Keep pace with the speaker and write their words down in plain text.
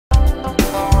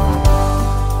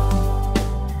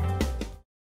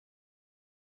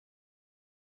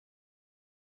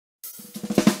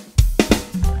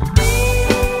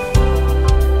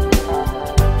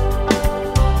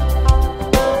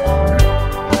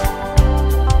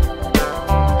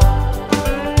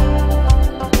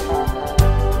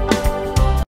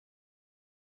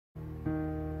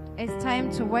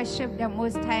worship the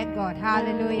Most High God.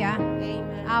 Hallelujah.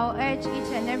 Amen. I'll urge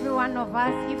each and every one of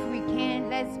us, if we can,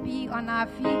 let's be on our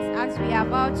feet as we are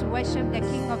about to worship the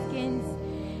King of Kings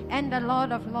and the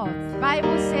Lord of Lords.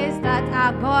 Bible says that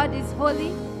our God is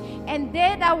holy, and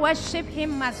they that worship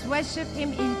him must worship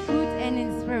him in truth and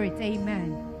in spirit.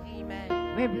 Amen.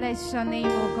 Amen. We bless your name,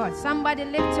 O God. Somebody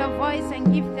lift your voice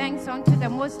and give thanks unto the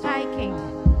Most High King.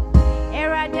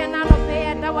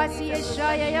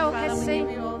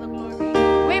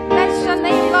 We bless your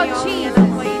name, Lord Jesus.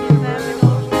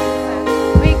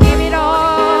 We give it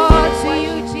all to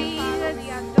you, Jesus.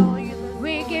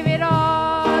 We give it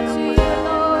all to you,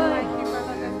 Lord.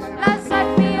 Blessed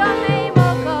be your name, O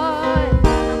God.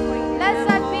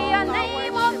 Blessed be your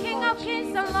name, O King of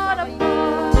Kings and Lord of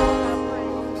Lords.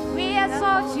 We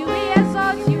exalt you, we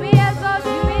exalt you, we exalt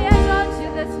you, we exalt you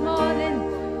this morning.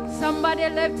 Somebody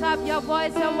lift up your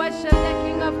voice and worship the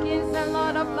King of Kings and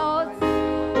Lord of Lords.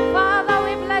 Father,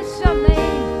 we bless your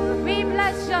name. We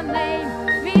bless your name.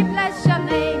 We bless your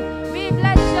name. We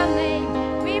bless your name.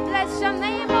 We bless your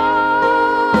name,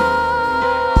 oh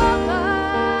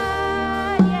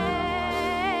God. Yeah.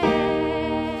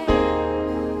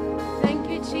 Thank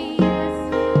you,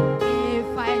 Jesus.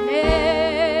 If I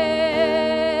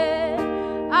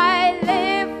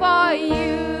live for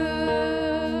you,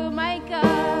 my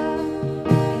God.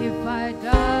 If I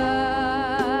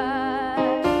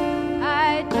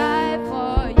die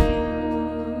for you.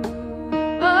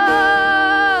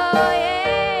 Oh,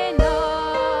 yeah, no.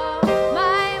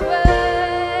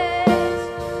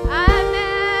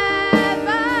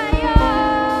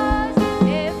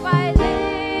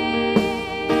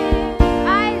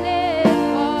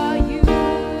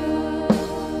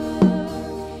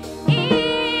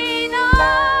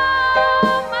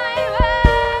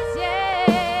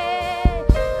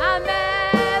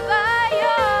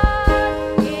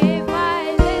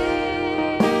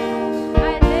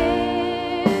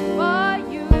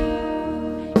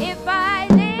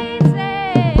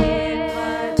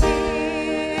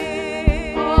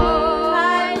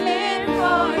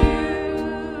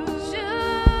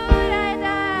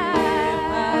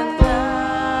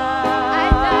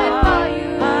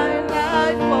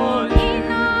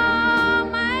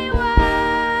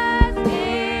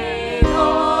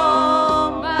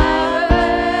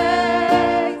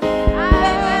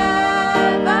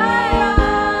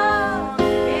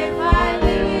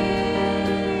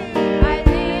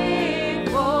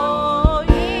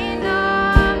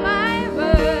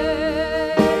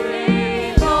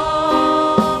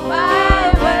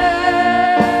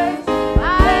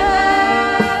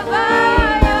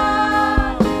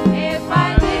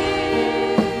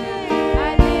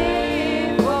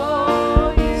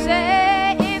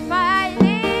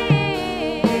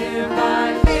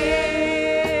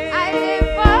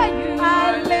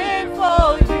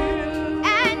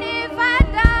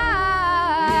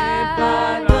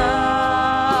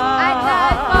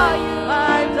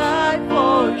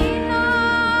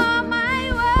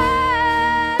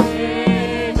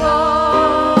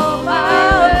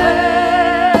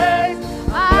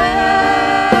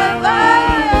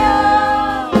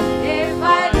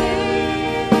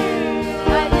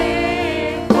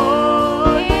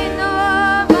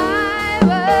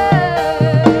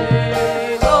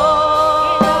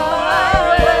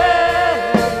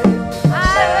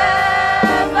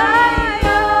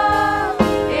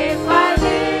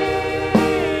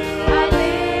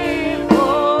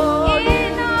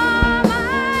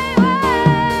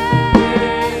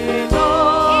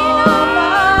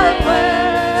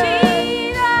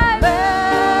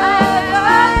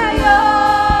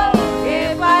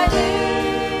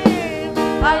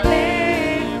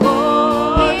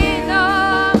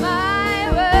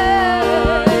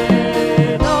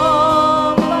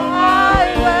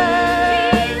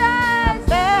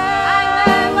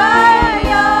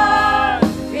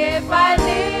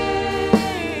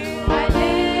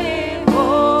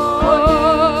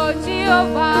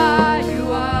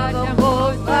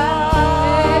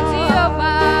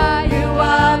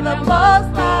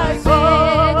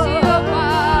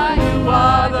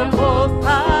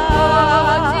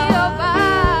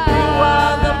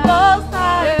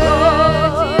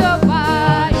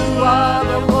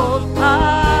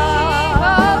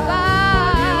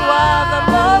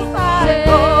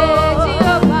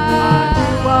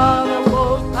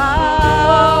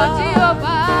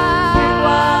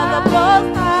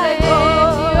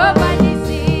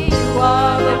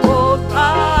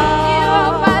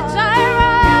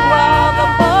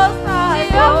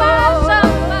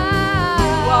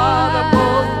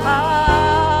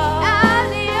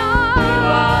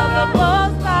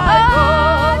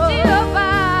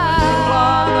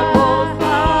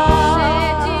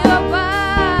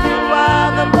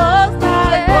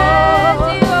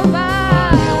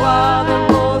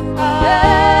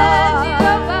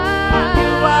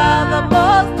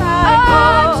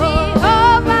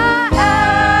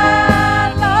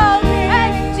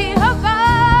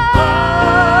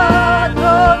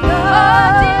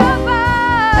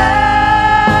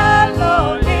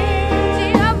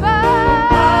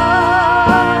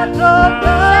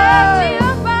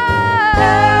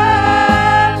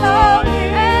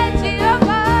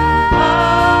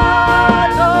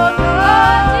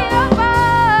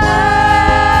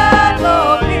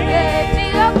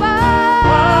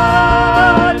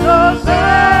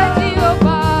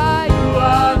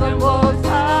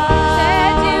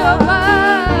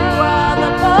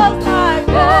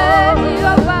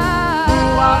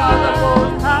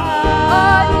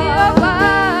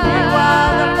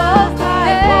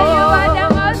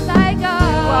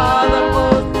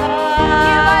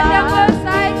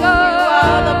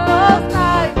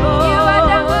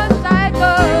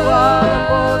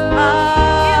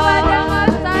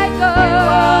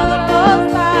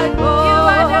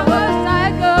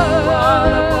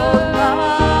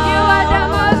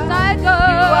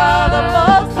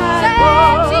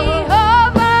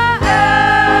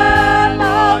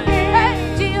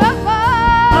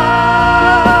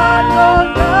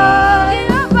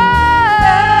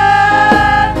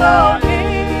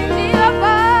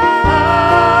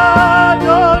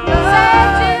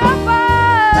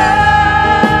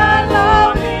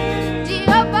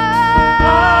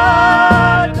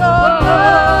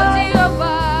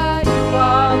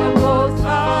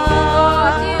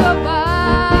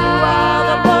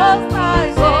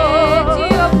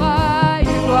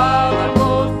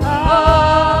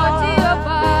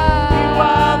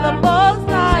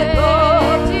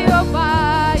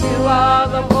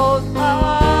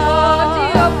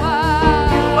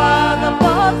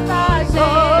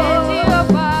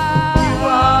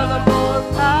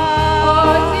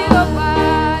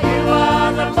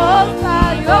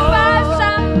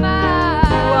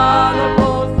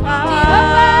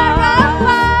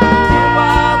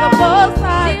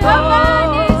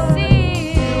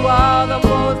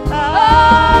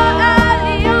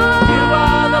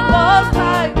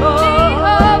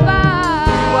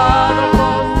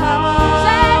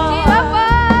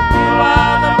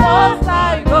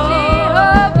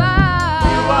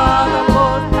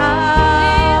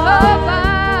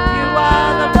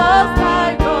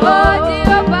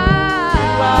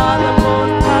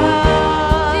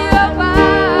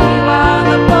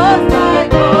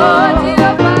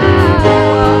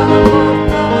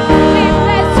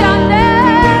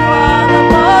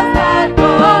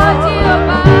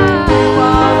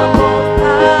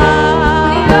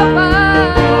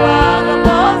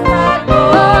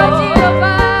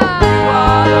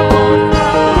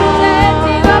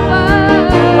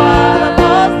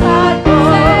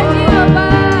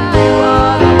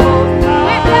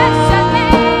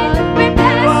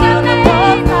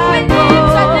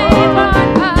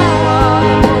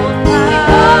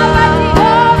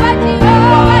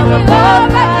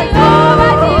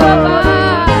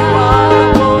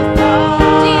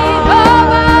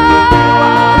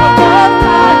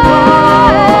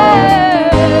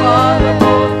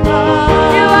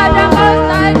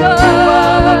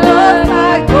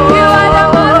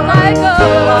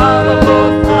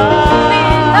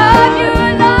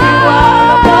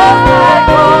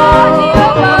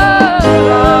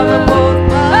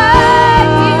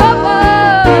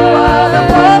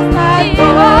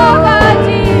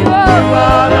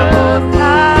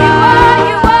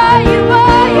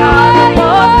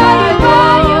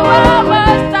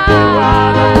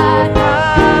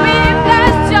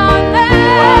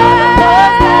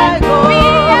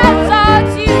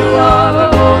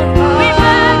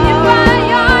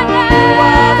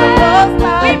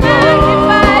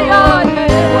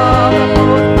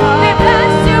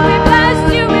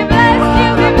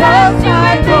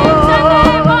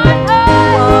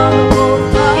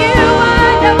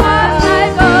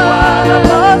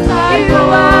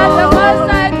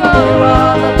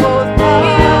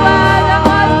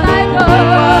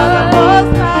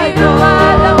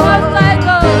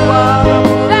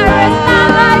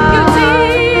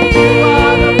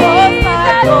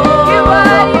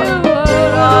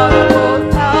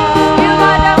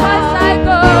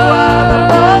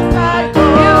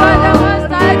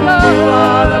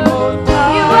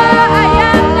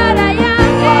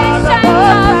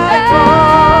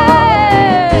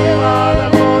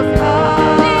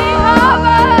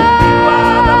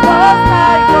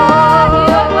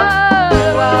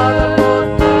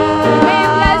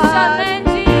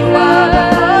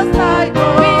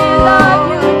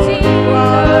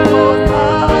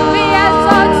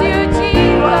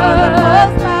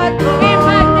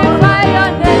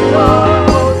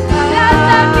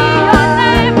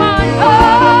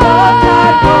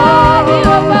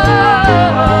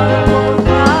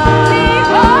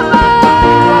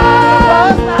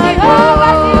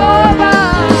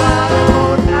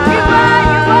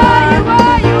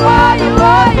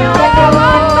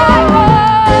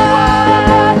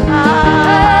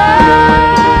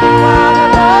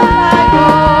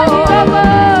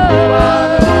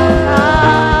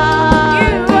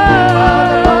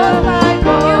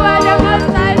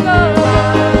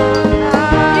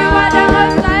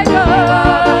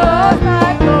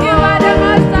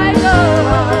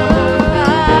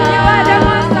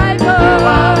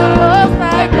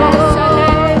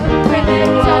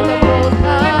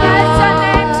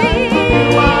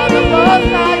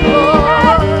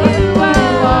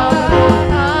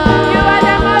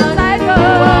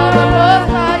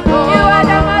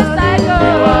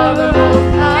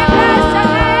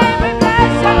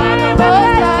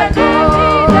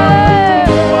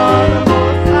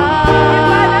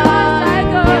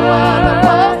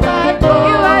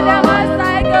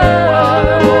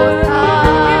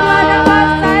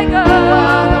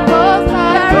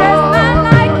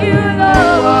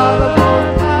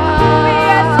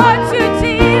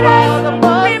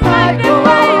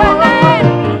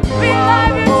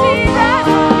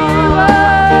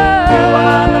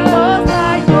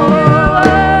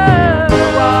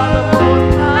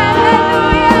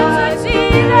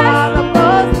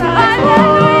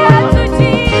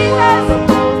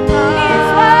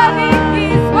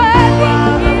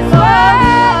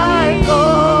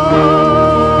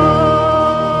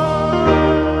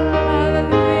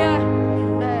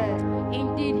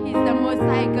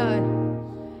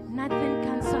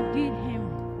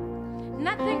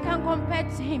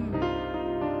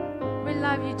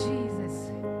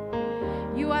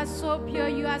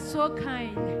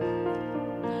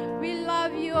 kind. We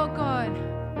love you, O God.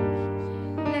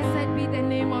 Blessed be the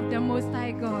name of the Most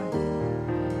High God.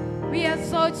 We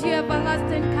exalt you,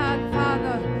 everlasting God,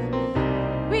 Father.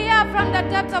 We are from the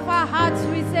depth of our hearts.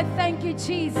 We say thank you,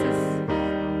 Jesus.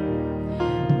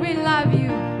 We love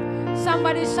you.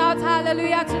 Somebody shout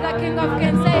hallelujah to the King of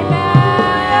Kings. Amen.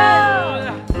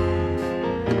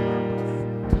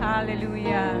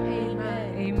 Hallelujah.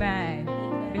 Amen. Amen.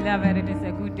 Beloved, it is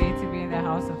a good day to be in the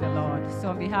house of the Lord. So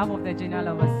on behalf of the General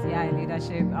Overseer and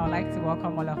leadership, I would like to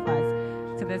welcome all of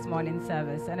us to this morning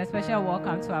service. And a special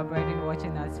welcome to our brethren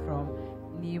watching us from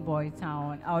New Boy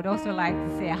Town. I would also like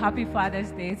to say a happy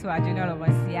Father's Day to our General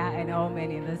Overseer and all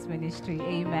men in this ministry.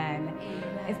 Amen.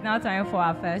 Amen. It's now time for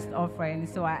our first offering,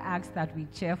 so I ask that we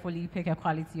cheerfully pick a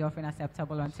quality offering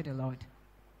acceptable unto the Lord.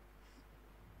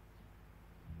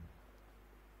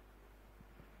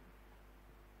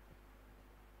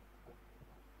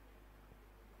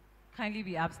 Kindly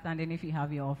be upstanding if you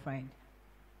have your offering.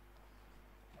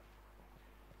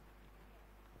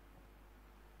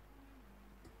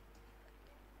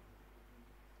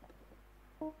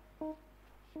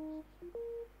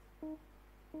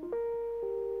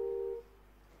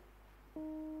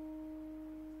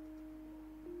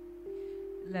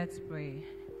 Let's pray.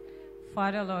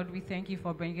 Father, Lord, we thank you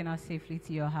for bringing us safely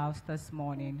to your house this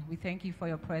morning. We thank you for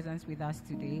your presence with us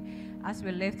today. As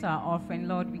we lift our offering,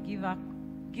 Lord, we give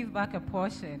back a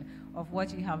portion of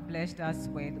what you have blessed us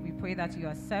with. We pray that you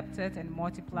accept it and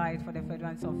multiply it for the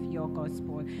furtherance of your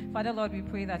gospel. Father, Lord, we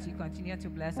pray that you continue to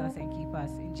bless us and keep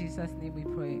us. In Jesus' name we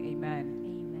pray. Amen.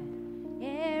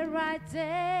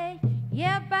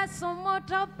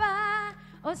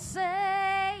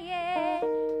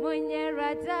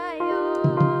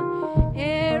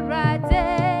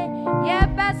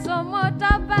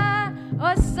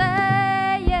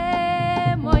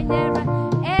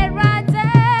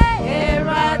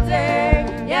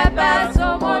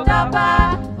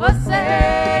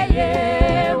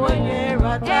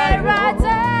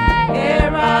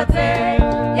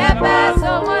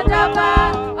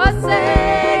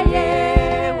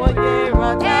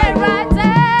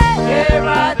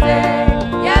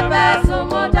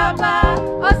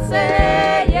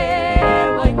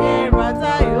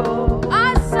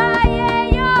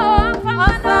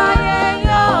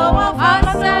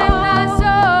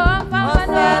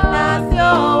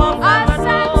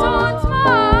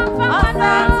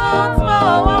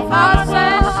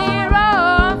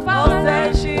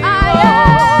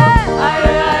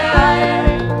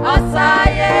 Asa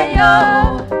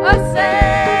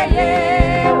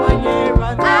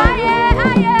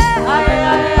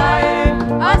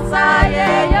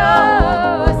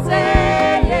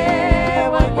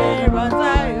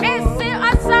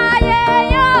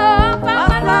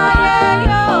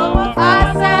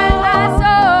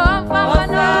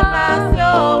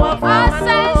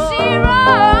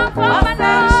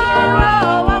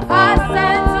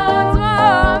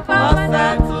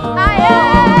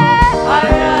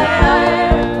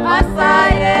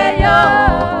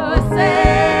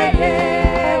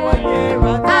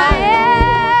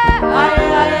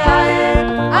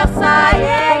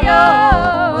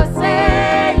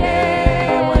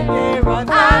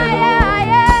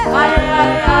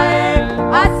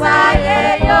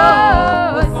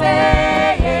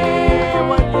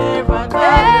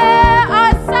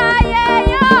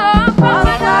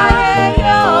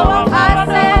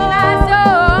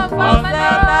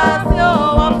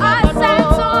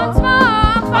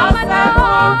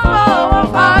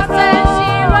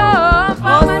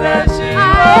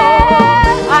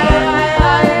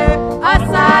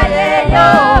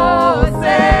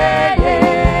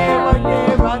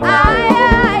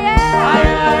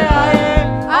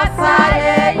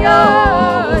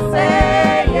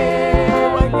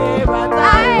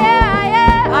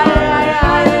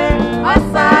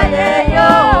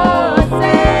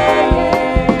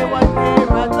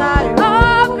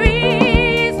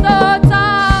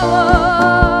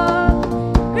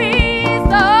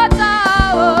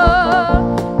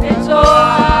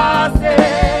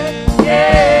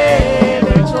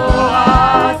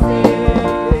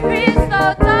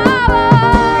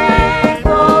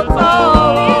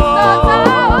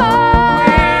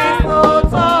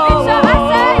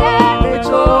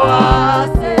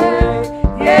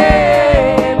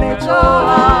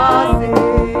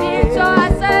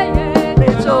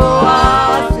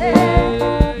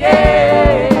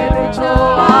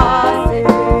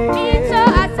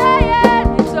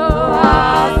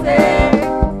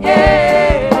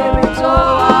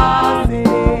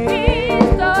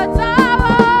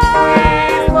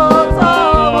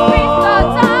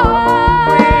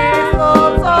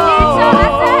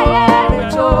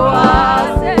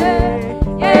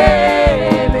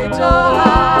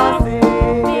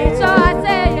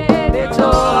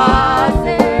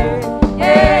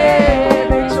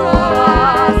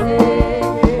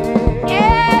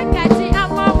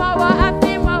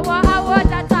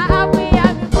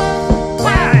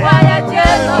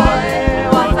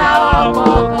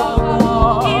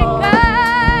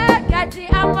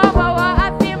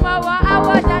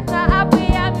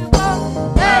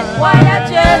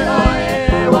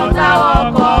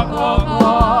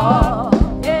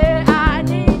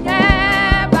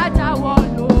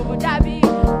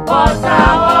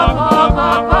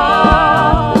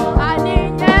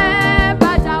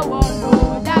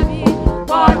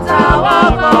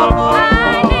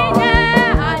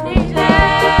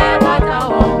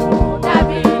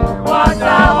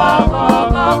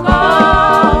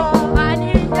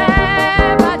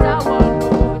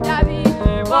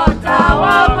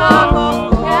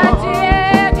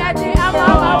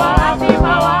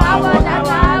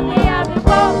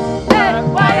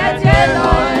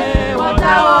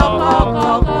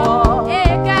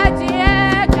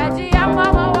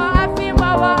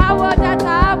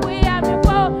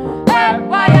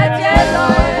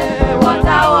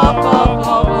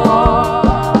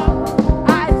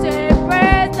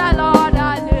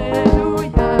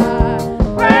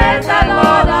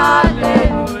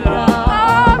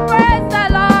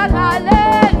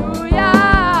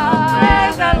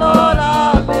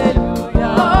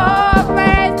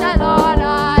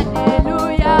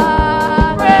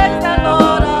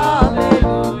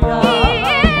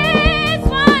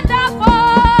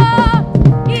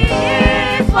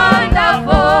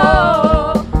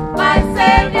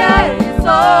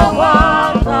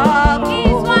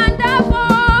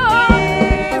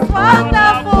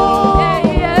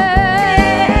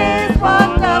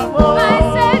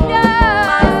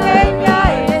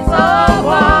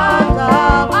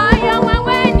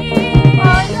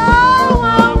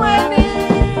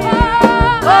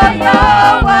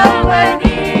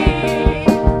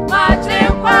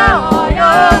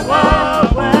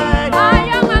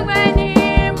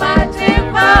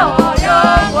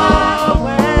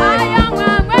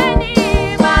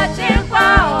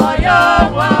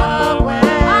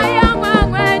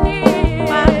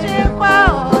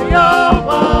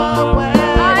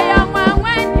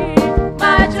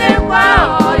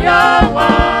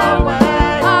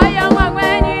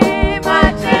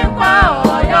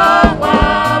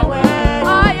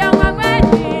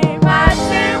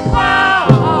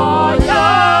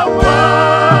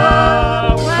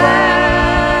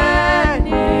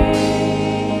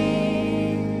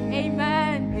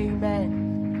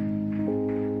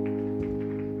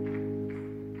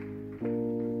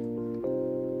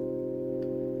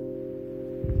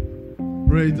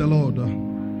Praise the Lord.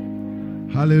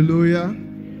 Hallelujah.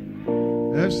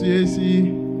 FCAC,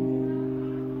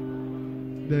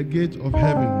 the gate of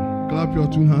heaven. Clap your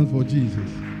two hands for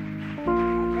Jesus.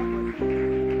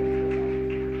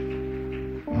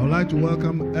 I would like to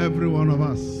welcome every one of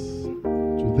us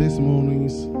to this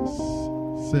morning's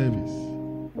service.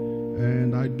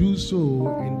 And I do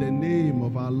so in the name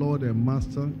of our Lord and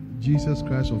Master, Jesus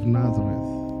Christ of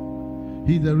Nazareth.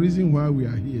 He's the reason why we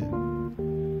are here.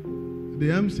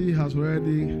 The MC has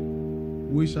already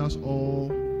wished us all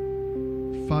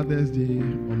Father's Day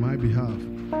on my behalf.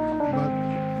 But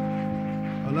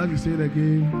I'd like to say it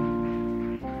again.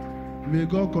 May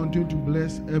God continue to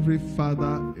bless every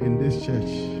father in this church.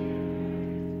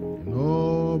 In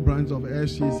all branches of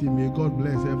FCC, may God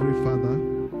bless every father.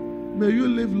 May you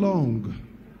live long,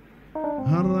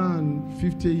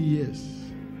 150 years.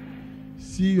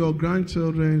 See your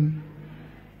grandchildren,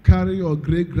 carry your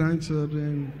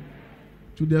great-grandchildren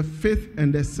to the 5th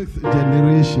and the 6th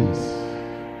generations,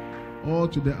 all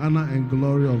to the honor and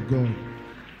glory of God.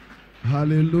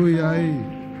 Hallelujah.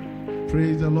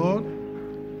 Praise the Lord.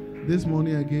 This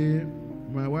morning again,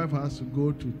 my wife has to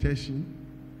go to Teshi.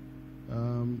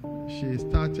 She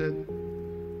started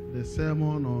the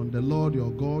sermon on the Lord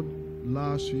your God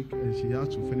last week, and she has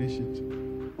to finish it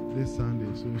this Sunday.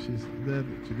 So she's there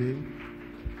today.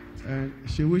 And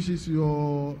she wishes you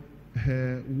all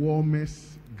her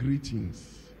warmest greetings.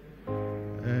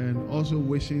 And also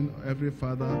wishing every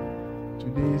father,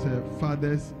 today is a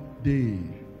Father's Day.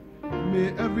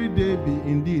 May every day be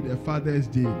indeed a Father's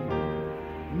Day.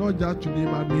 Not just today,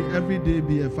 but may every day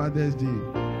be a Father's Day.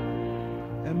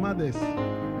 And mothers,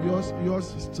 yours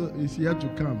is yet to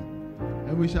come.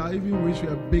 And we shall even wish you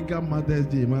a bigger Mother's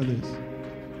Day, mothers.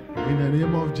 In the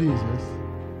name of Jesus,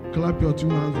 clap your two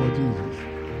hands for Jesus.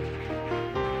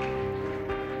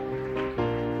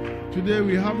 Today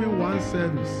we're having one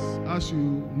service. As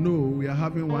you know, we are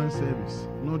having one service,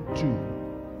 not two.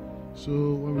 So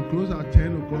when we close at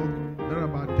 10 o'clock, there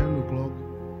about 10 o'clock,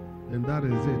 then that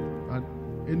is it. But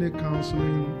any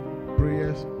counseling,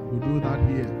 prayers, we'll do that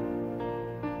here.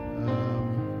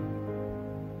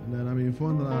 And then I'm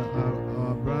informed that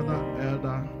our brother,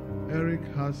 Elder Eric,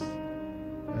 has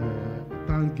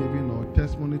thanksgiving or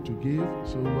testimony to give.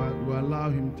 So we'll allow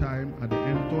him time at the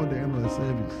end, toward the end of the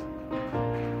service.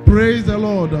 Praise the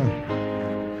Lord.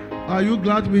 Are you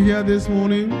glad to be here this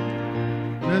morning?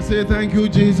 Let's say thank you,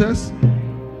 Jesus.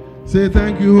 Say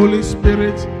thank you, Holy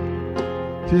Spirit.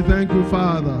 Say thank you,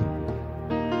 Father.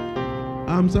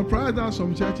 I'm surprised that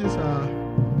some churches are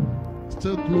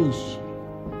still closed.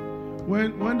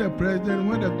 when the president,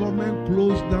 when the government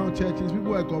closed down churches,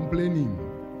 people were complaining.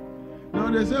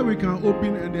 Now they say we can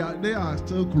open and they are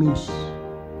still closed.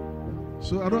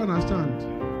 So I don't understand.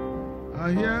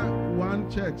 I hear one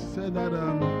church said that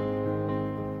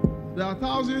there are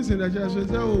thousands in the church. They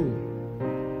say,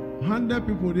 100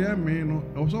 people there, man.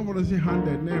 I was going to say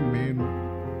 100 name, man.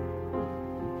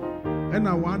 And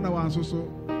I wonder one so.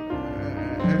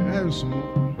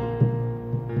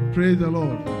 Praise the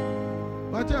Lord.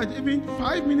 But church, even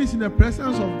 5 minutes in the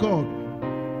presence of God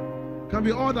can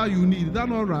be all that you need. Is that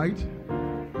not right?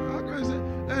 How can I say?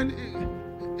 And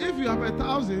if you have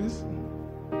thousands,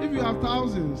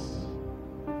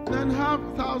 then have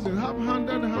 1,000, have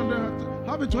 100,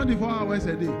 have it 24 hours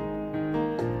a day.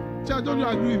 Church, don't you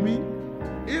agree with me?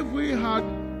 If we had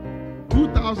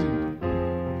 2,000,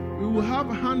 we will have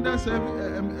 100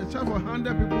 church for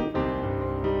 100 people.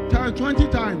 20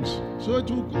 times, so it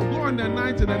will go on the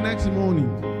night to the next morning.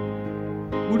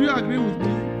 Would you agree with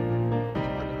me?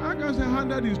 I can say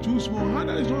 100 is too small.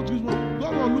 100 is not too small.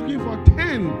 God was looking for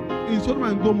 10 in Sodom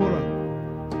and Gomorrah.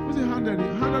 You say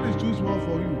 100 is too small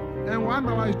for you, and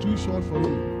 $1 is too short for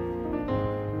you.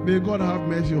 May God have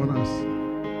mercy on us.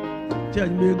 Church,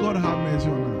 may God have mercy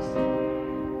on us.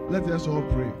 Let us all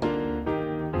pray.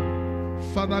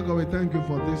 Father God, we thank you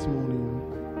for this morning.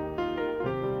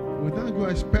 We thank you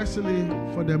especially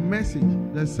for the message,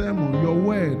 the sermon, your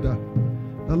word,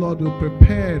 the Lord will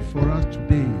prepare for us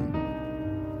today.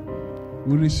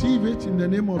 We receive it in the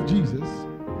name of Jesus.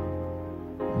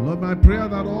 And Lord, my prayer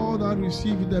that all that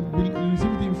receive it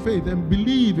in faith and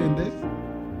believe in this,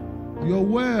 your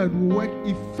word will work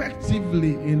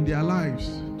effectively in their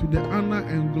lives to the honor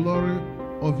and glory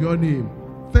of your name.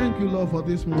 Thank you, Lord, for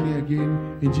this morning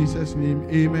again. In Jesus' name,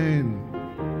 amen.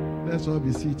 Let's all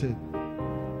be seated.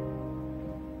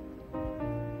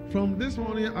 From this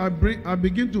morning, I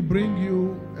begin to bring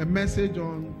you a message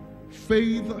on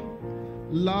faith,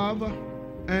 love,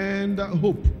 and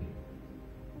hope.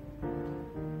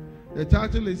 The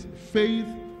title is Faith,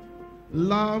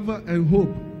 Love, and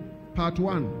Hope, Part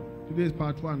 1. Today is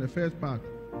Part 1, the first part.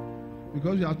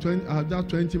 Because I have just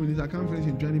 20 minutes, I can't finish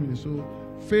in 20 minutes. So,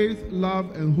 Faith,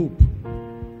 Love, and Hope.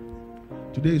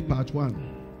 Today is Part 1.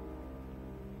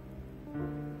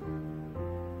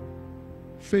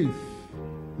 Faith,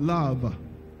 love,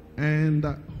 and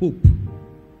hope.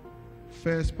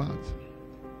 First part.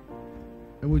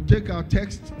 And we take our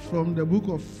text from the book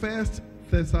of 1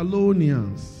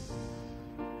 Thessalonians.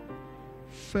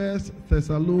 1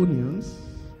 Thessalonians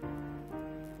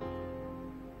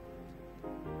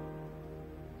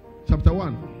chapter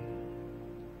 1,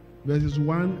 verses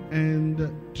 1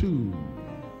 and 2.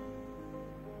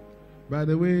 By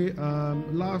the way,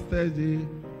 last Thursday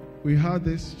we had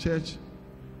this church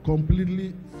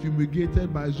completely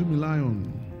fumigated by Zoom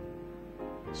Lion.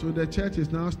 So the church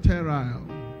is now sterile.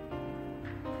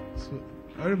 So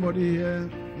everybody here,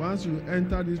 once you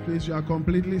enter this place, you are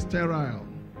completely sterile.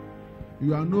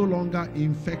 You are no longer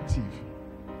infective.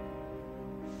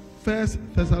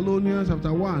 1 Thessalonians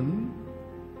chapter 1,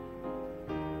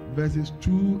 verses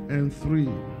 2 and 3.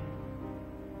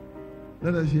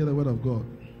 Let us hear the word of God.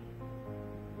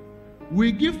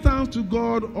 We give thanks to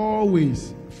God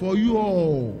always for you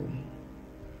all,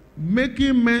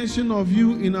 making mention of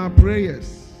you in our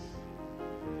prayers,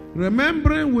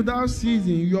 remembering without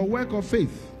ceasing your work of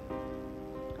faith,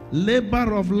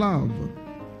 labor of love,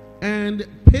 and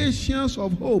patience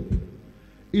of hope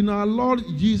in our Lord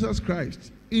Jesus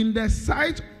Christ, in the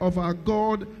sight of our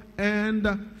God and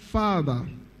Father.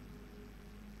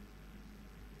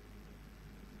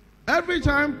 Every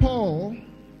time Paul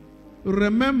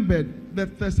remembered the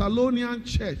Thessalonian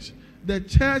church, the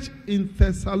church in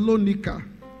Thessalonica,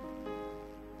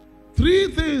 three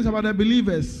things about the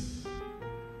believers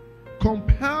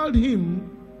compelled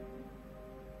him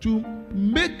to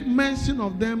make mention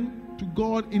of them to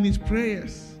God in his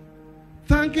prayers,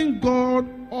 thanking God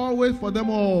always for them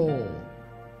all.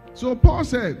 So Paul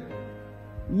said,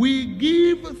 we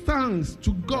give thanks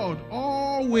to God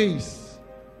always,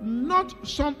 not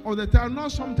some of the time,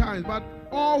 not sometimes, but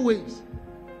always.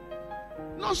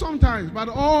 Not sometimes, but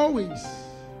always.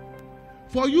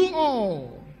 For you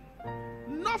all.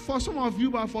 Not for some of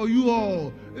you, but for you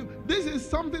all. This is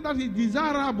something that is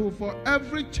desirable for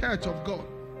every church of God.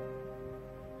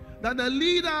 That the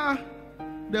leader,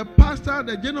 the pastor,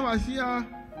 the general overseer,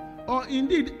 or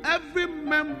indeed every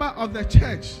member of the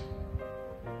church,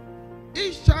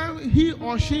 each time he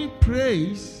or she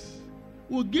prays,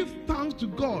 will give thanks to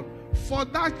God for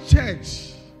that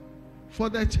church, for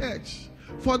the church,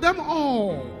 for them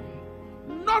all.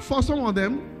 Not for some of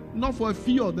them, not for a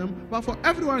few of them, but for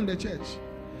everyone in the church.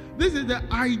 This is the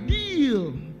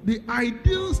ideal the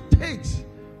ideal state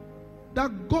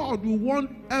that God will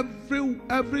want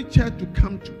every church to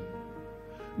come to.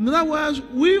 In other words,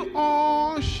 we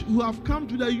all who have come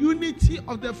to the unity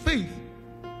of the faith,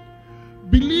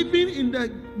 believing in the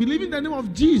name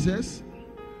of Jesus,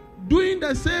 doing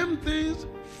the same things,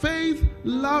 faith,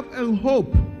 love, and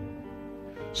hope.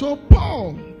 So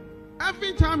Paul,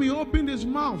 every time he opened his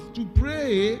mouth to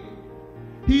pray,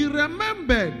 he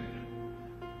remembered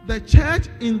the church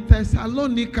in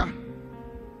Thessalonica.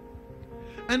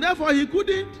 And therefore he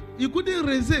couldn't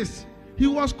resist. He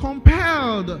was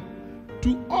compelled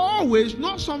to always,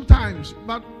 not sometimes,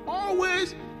 but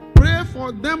always pray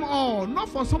for them all, not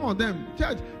for some of them.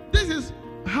 Church, this is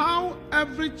how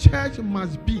every church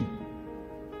must be.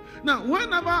 Now,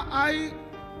 whenever I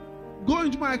go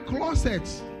into my closet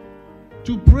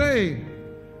to pray,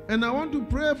 and I want to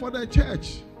pray for the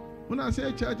church, when I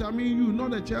say church, I mean you,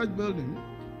 not the church building,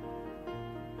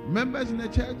 members in the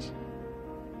church.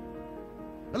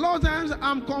 A lot of times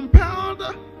I'm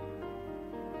compelled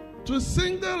to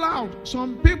single out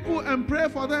some people and pray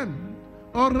for them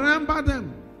or remember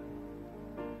them,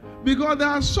 because there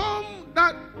are some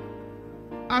that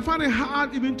I find it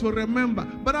hard even to remember,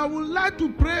 but I would like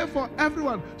to pray for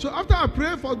everyone. So after I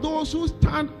pray for those who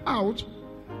stand out,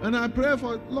 and I pray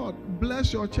for, Lord,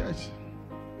 bless your church,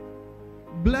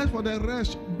 bless for the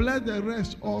rest, bless the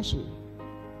rest also.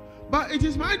 But it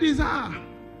is my desire,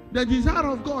 the desire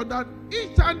of God, that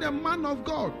each time the man of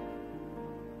God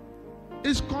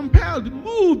is compelled,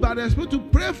 moved by the Spirit to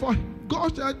pray for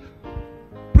God's church,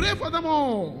 pray for them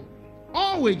all,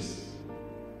 always.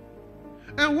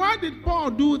 And why did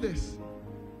Paul do this?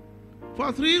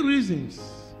 For three reasons.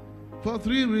 For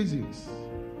three reasons.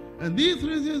 And these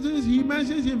three reasons he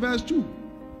mentions in verse 2.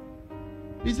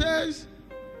 He says,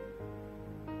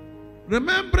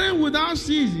 remembering without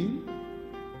ceasing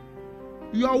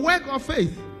your work of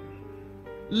faith,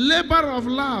 labor of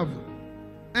love,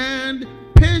 and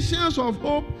patience of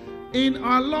hope in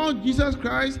our Lord Jesus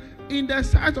Christ in the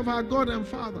sight of our God and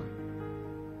Father.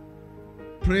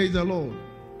 Praise the Lord.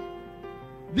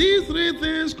 These three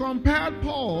things compelled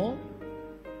Paul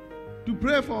to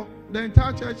pray for the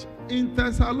entire church in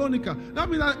Thessalonica. That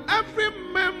means that every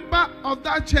member of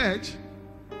that church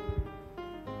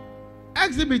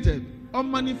exhibited or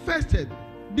manifested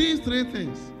these three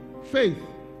things: faith,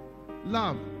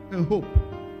 love, and hope.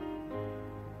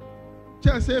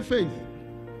 Church, say faith,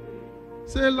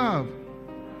 say love,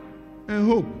 and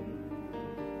hope.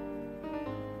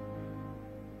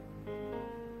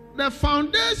 The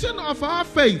foundation of our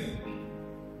faith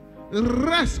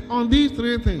rests on these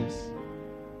three things.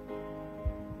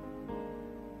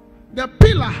 The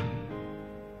pillar,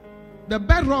 the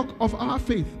bedrock of our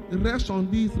faith rests on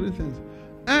these three things.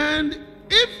 And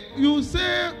if you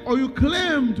say or you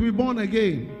claim to be born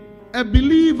again, a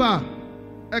believer,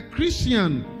 a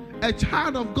Christian, a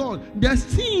child of God,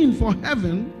 destined for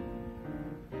heaven,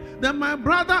 then my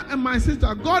brother and my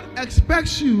sister, God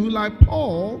expects you, like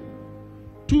Paul,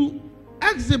 to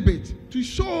exhibit, to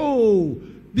show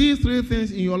these three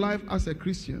things in your life as a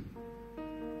Christian.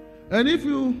 And if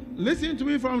you listen to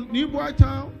me from New Boy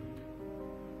Town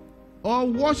or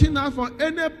watching us from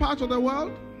any part of the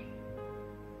world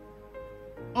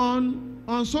on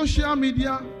social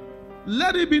media,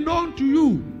 let it be known to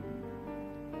you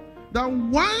that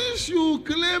once you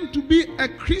claim to be a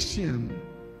Christian,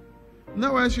 in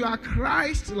other words, you are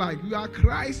Christ-like, you are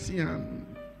Christian,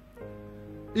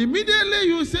 immediately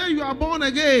you say you are born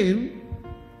again,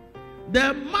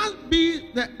 there must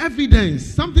be the evidence,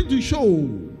 something to show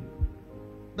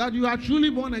that you are truly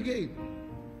born again.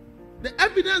 The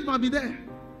evidence must be there.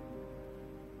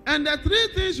 And the three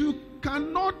things you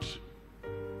cannot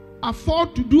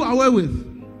afford to do away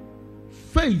with: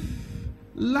 faith,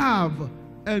 love,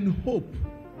 and hope.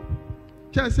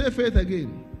 Just say faith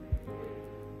again.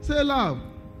 Say love.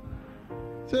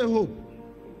 Say hope.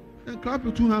 And clap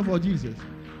your two hands for Jesus.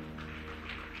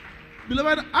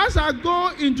 Beloved, as I go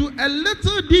into a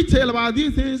little detail about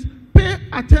these things, pay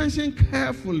attention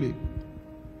carefully.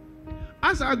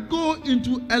 As I go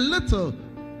into a little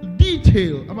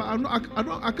detail,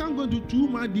 I can't go into too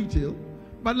much detail,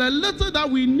 but a little that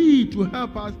we need to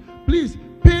help us, please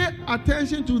pay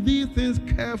attention to these things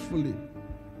carefully.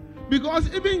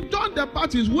 Because even John the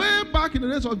Baptist, way back in the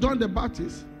days of John the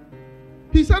Baptist,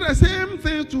 he said the same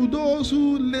thing to those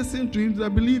who listened to him, to the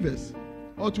believers,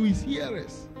 or to his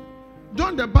hearers.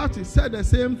 John the Baptist said the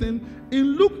same thing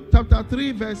in Luke chapter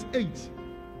 3 verse 8.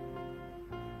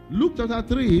 Luke chapter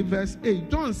 3 verse 8.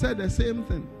 John said the same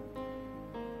thing.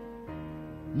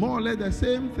 More or less the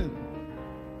same thing,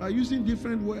 by using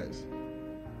different words.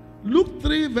 Luke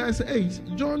 3 verse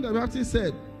 8, John the Baptist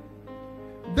said,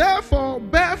 Therefore,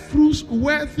 bear fruits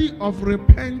worthy of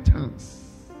repentance.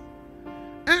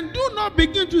 And do not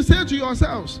begin to say to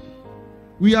yourselves,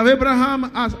 we have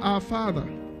Abraham as our father.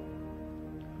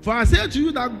 For I say to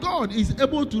you that God is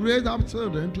able to raise up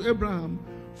children to Abraham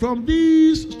from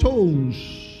these stones.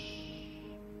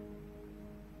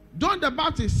 John the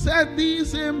Baptist said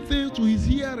these same things to his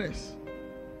hearers,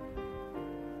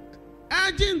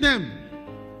 urging them,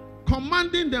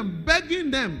 commanding them,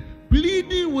 begging them,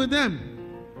 pleading with them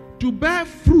to bear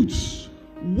fruits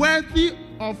worthy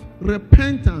of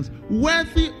repentance,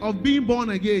 worthy of being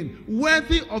born again,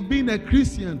 worthy of being a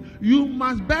Christian. You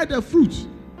must bear the fruit.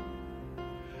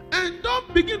 And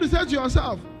don't begin to say to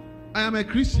yourself, I am a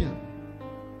Christian.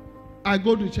 I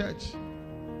go to church.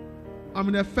 I'm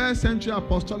in the first century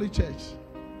apostolic church.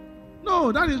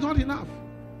 No, that is not enough.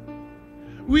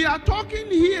 We are talking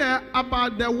here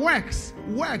about the works.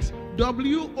 Works.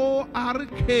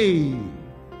 W-O-R-K.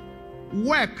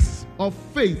 Works of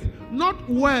faith. Not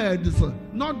words.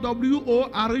 Not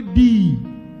W-O-R-D.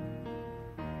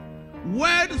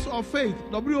 Words of faith.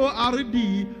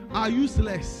 W-O-R-D are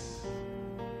useless.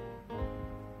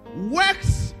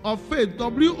 Works of faith,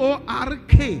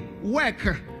 W-O-R-K,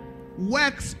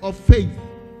 works of faith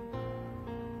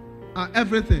are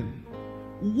everything.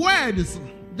 Words,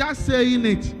 just saying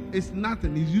it is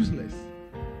nothing, is useless.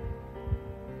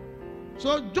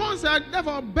 So John said,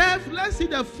 therefore, let's see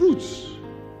the fruits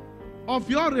of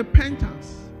your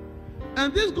repentance.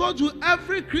 And this goes to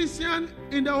every Christian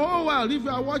in the whole world. If you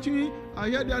are watching me, I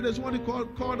hear there's one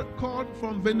called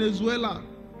from Venezuela.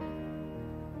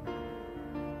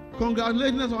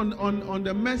 Congratulations on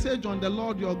the message on the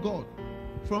Lord your God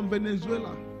from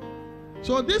Venezuela.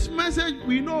 So this message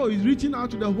we know is reaching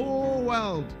out to the whole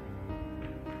world.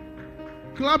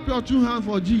 Clap your two hands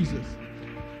for Jesus.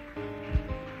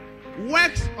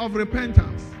 Works of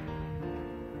repentance.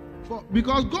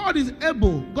 Because God is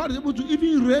able to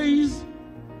even raise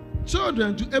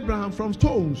children to Abraham from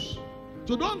stones.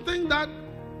 So don't think that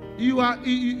you are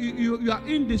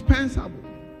indispensable.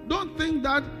 Don't think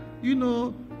that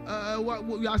you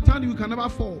are standing, you can never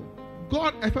fall.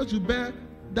 God expects you to bear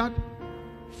that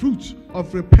fruit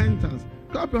of repentance.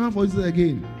 Clap your hand for this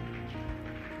again.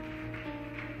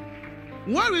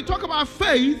 When we talk about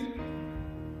faith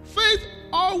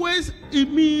always it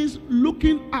means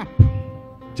looking up.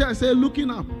 Just say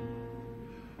looking up.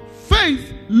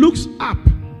 Faith looks up.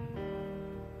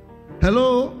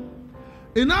 Hello?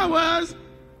 In other words,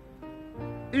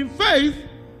 in faith,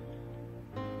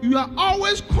 you are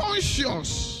always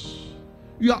conscious.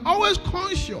 You are always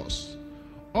conscious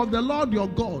of the Lord your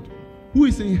God, who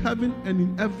is in heaven and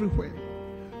in everywhere.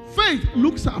 Faith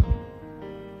looks up.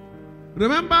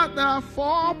 Remember, there are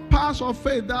 4 parts of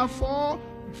faith.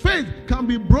 Faith can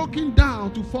be broken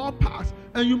down to 4 parts,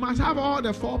 and you must have all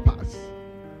the 4 parts.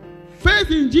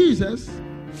 Faith in Jesus,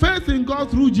 faith in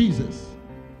God through Jesus,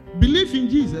 belief in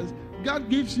Jesus. God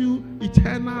gives you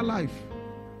eternal life.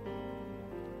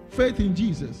 Faith in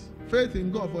Jesus, faith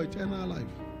in God for eternal life.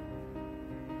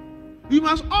 You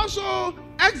must also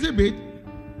exhibit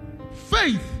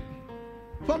faith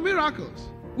for miracles.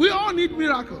 We all need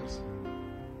miracles.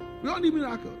 We all need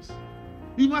miracles.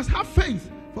 You must have faith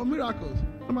for miracles.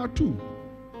 Number 2.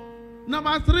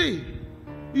 Number 3,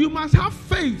 you must have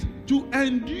faith to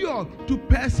endure, to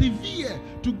persevere,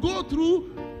 to go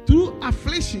through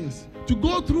afflictions, to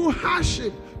go through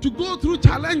hardship, to go through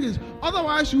challenges.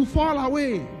 Otherwise, you fall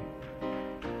away.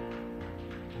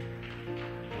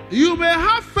 You may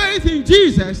have faith in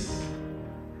Jesus,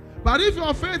 but if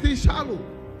your faith is shallow,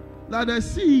 like the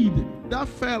seed that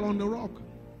fell on the rock,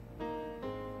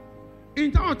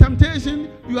 in time of temptation,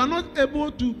 you are not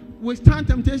able to withstand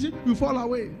temptation, you fall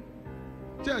away.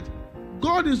 Church,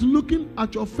 God is looking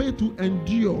at your faith to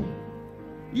endure.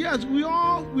 Yes, we've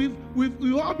all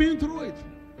been through it.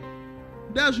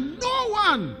 There's no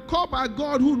one called by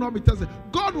God who will not be tested.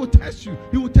 God will test you.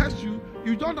 He will test you.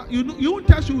 He won't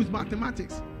test you with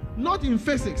mathematics, not in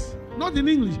physics, not in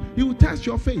English. He will test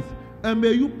your faith, and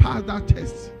may you pass that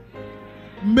test.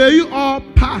 May you all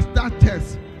pass that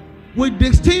test with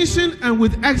distinction and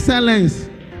with excellence.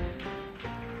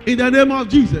 In the name of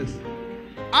Jesus.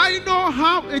 I know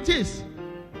how it is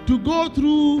to go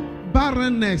through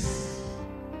barrenness.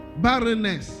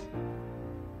 Barrenness.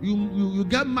 You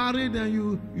get married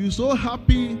and you're so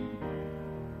happy,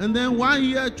 and then 1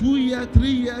 year, 2 years, 3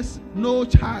 years, no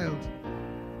child.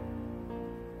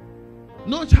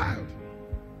 No child.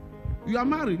 You are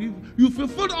married. You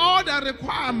fulfilled all the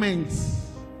requirements.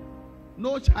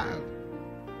 No child.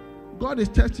 God is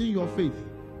testing your faith.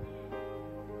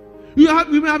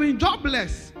 You may have been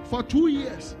jobless for 2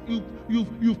 years.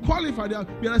 You've qualified.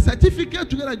 You have a certificate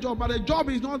to get a job, but the job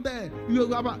is not there.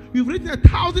 You've written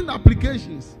 1,000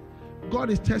 applications. God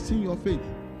is testing your faith.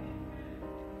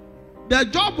 The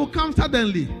job will come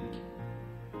suddenly.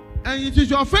 And it is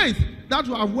your faith that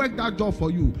will have worked that job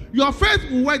for you. Your faith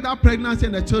will work that pregnancy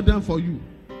and the children for you.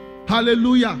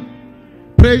 Hallelujah.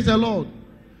 Praise the Lord.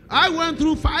 I went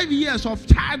through 5 years of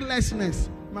childlessness,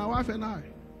 my wife and I.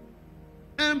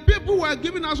 And people were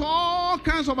giving us all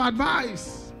kinds of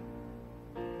advice.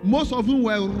 Most of them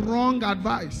were wrong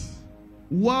advice,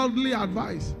 worldly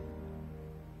advice.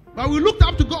 But we looked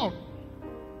up to God.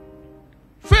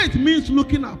 Faith means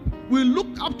looking up. We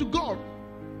looked up to God.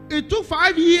 It took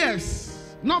 5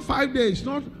 years, not 5 days,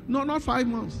 not 5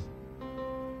 months.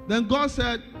 Then God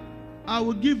said, I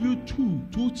will give you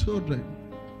two children.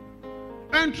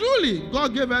 And truly,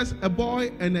 God gave us a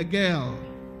boy and a girl.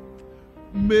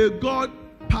 May God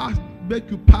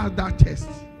make you pass that test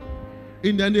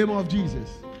in the name of Jesus.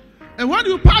 And when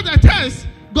you pass the test,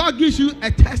 God gives you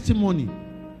a testimony.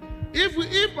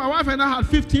 If my wife and I had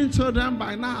 15 children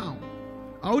by now,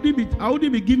 I wouldn't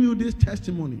be giving you this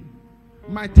testimony.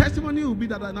 My testimony will be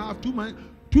that I now have too many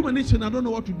children. I don't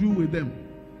know what to do with them.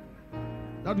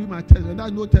 That will be my testimony.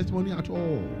 That's no testimony at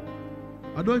all.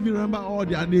 I don't even remember all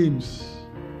their names.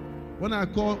 When I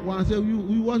call one, I say,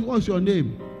 what's your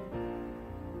name?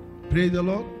 Praise the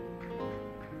Lord.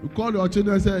 You call your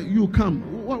children and say, you come.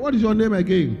 What is your name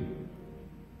again?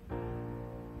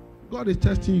 God is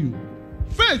testing you.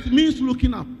 Faith means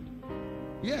looking up.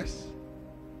 Yes.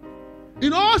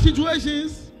 In all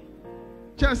situations,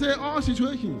 shall I say all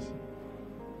situations,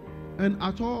 and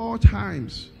at all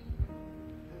times.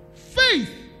 Faith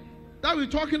that we're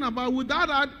talking about, without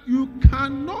that, you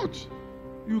cannot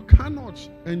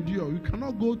endure. You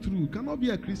cannot go through. You cannot be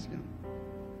a Christian.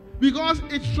 Because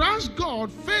it trusts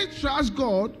God, faith trusts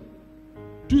God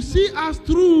to see us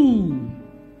through.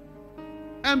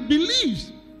 And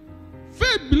believes,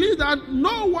 faith believes that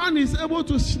no one is able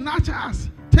to snatch us,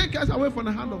 take us away from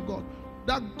the hand of God.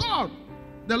 That God,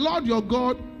 the Lord your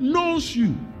God, knows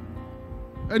you.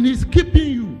 And He's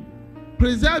keeping you,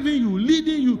 preserving you,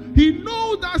 leading you. He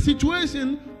knows that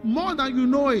situation more than you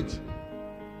know it.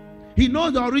 He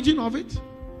knows the origin of it.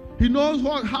 He knows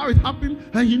how it happened,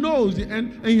 and He knows the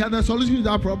end, and He has a solution to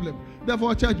that problem.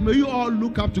 Therefore, church, may you all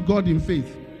look up to God in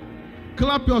faith.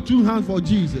 Clap your 2 hands for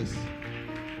Jesus.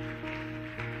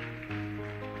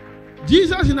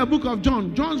 Jesus in the book of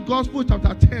John, John's Gospel,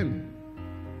 chapter 10.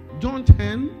 John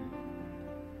 10,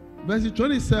 verses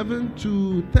 27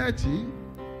 to 30.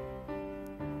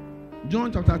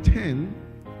 John chapter 10,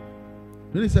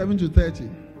 27 to 30.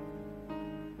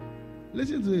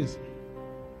 Listen to this.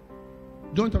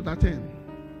 John chapter 10,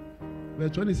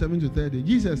 verse 27 to 30.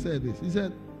 Jesus said this. He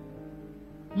said,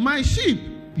 my sheep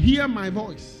hear my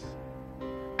voice,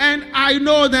 and I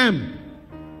know them,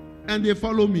 and they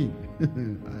follow me. I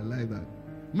like that.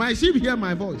 My sheep hear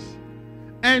my voice,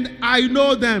 and I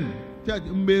know them. Church,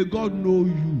 may God know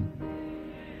you.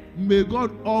 May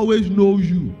God always know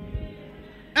you.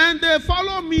 And they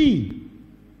follow me.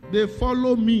 They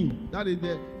follow me. That is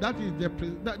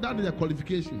the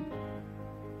qualification.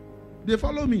 They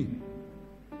follow me.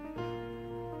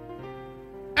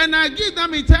 And I give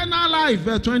them eternal life,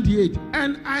 verse 28.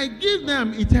 And I give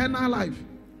them eternal life.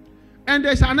 And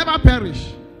they shall never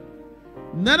perish.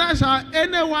 Neither shall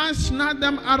anyone snatch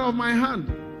them out of my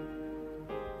hand.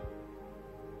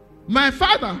 My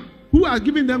Father, who has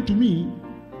given them to me,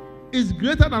 is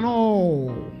greater than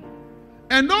all.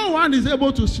 And no one is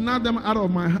able to snatch them out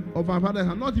of my Father's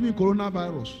hand, not even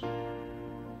coronavirus.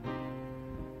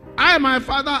 I and my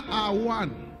Father are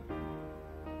one.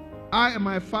 I and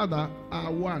my Father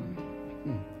are one.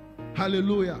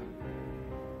 Hallelujah.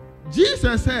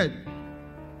 Jesus said,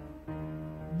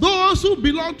 those who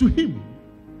belong to Him,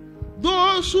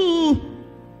 those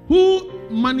who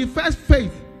manifest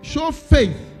faith, show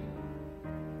faith,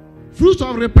 fruits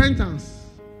of repentance,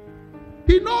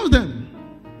 He knows them.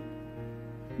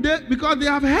 Because they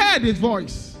have heard His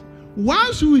voice.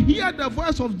 Once you hear the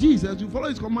voice of Jesus, you follow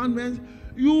His commandments,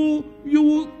 you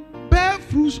will bear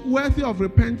fruits worthy of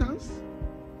repentance.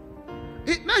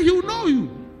 Now He will know you.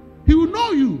 He will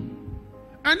know you.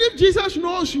 And if Jesus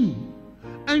knows you,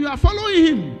 and you are following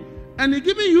Him, and He's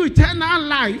giving you eternal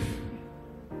life,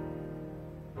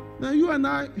 then you and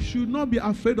I should not be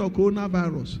afraid of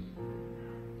coronavirus.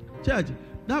 Church,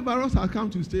 that virus has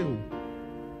come to stay.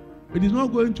 It is not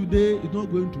going today, it's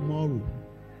not going tomorrow.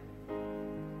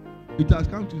 It has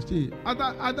come to stay.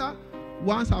 Other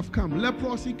ones have come.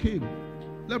 Leprosy came.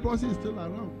 Leprosy is still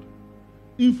around.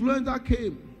 Influenza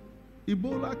came.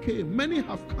 Ebola came. Many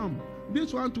have come.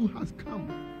 this one too has come.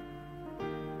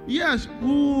 Yes,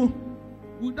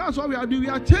 that's what we are doing. We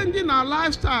are changing our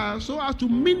lifestyle so as to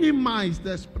minimize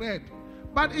the spread.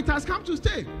 But it has come to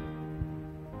stay.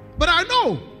 But I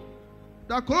know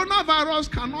that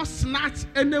coronavirus cannot snatch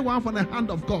anyone from the hand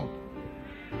of God.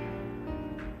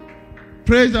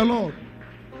 Praise the Lord.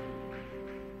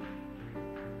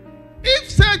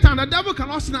 If Satan, the devil,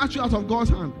 cannot snatch you out of God's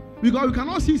hand, because you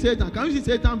cannot see Satan. Can you see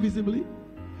Satan visibly?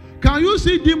 Can you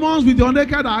see demons with your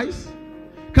naked eyes?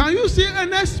 Can you see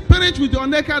any spirit with your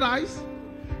naked eyes?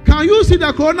 Can you see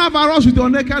the coronavirus with your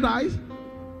naked eyes?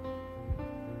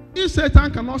 If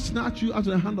Satan cannot snatch you out of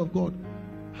the hand of God,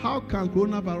 how can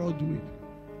coronavirus do it?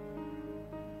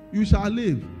 You shall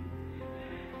live.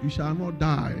 You shall not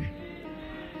die.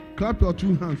 Clap your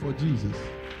two hands for Jesus.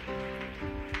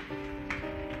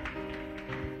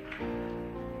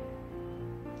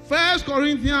 First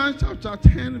Corinthians chapter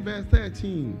 10 verse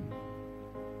 13.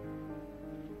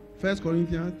 First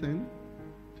Corinthians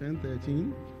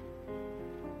 10:13.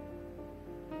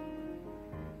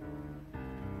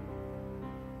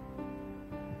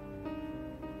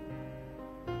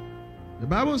 The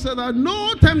Bible said that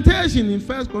no temptation in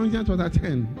 1 Corinthians chapter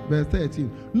 10 verse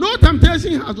 13. No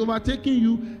temptation has overtaken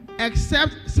you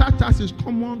except such as is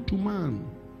common to man.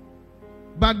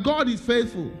 But God is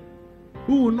faithful,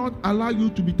 who will not allow you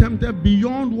to be tempted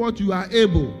beyond what you are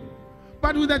able.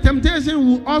 But with the temptation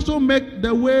will also make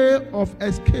the way of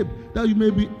escape, that you may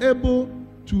be able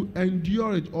to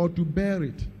endure it or to bear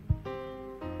it.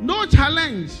 No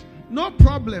challenge, no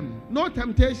problem, no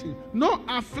temptation, no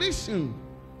affliction.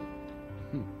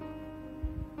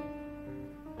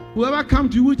 Whoever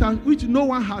comes to you which no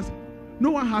one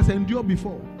has endured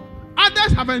before.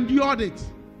 Others have endured it.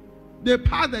 They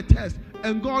passed the test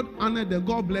and God honored them.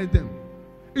 God bless them.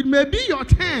 It may be your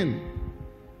turn.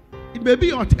 It may be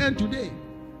your turn today.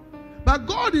 But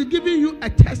God is giving you a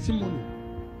testimony.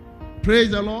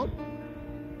 Praise the Lord.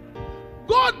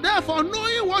 God, therefore,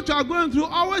 knowing what you are going through,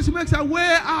 always makes a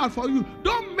way out for you.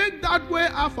 Don't make that way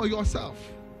out for yourself.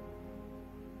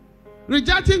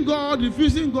 Rejecting God,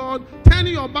 refusing God,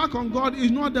 turning your back on God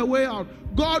is not the way out.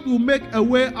 God will make a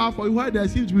way out for you where there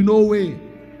seems to be no way.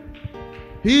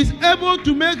 He is able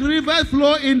to make rivers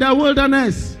flow in the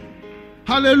wilderness.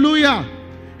 Hallelujah.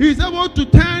 He is able to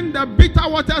turn the bitter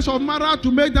waters of Mara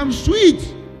to make them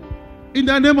sweet in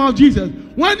the name of Jesus.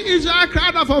 When Israel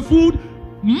cried out for food,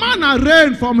 manna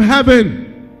rained from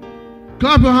heaven.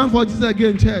 Clap your hands for Jesus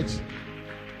again, church.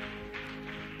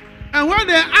 And when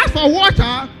they asked for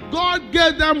water, God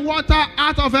gave them water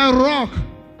out of a rock.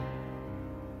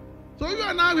 So you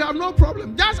and I, we have no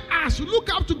problem. Just ask.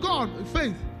 Look up to God in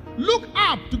faith. Look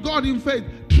up to God in faith.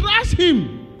 Trust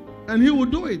Him, and He will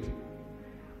do it.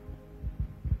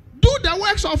 Do the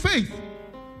works of faith.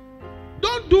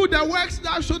 Don't do the works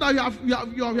that show that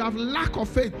you have lack of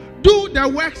faith. Do the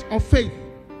works of faith.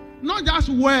 Not just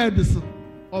words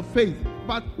of faith,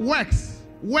 but works.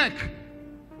 Work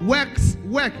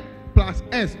plus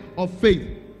S of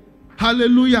faith.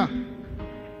 Hallelujah.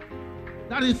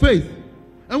 That is faith.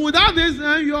 And without this,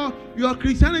 then your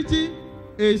Christianity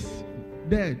is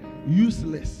dead,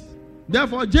 useless.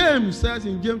 Therefore, James says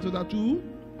in James chapter 2,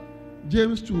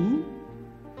 James 2,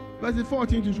 verses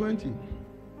 14 to 20.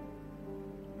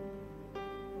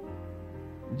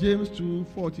 James 2,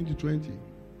 14 to 20.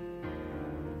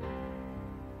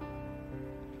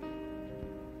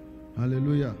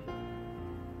 Hallelujah.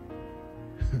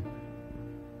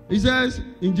 He says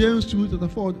in James 2, chapter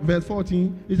 4, verse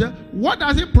 14, he says, what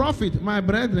does it profit, my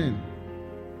brethren,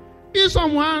 if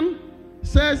someone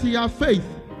says he has faith,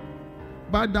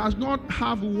 but does not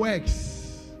have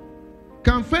works?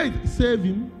 Can faith save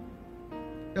him?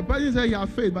 The person says he has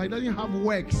faith, but he doesn't have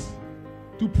works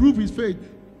to prove his faith.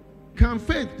 Can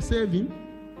faith save him?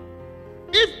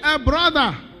 If a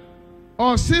brother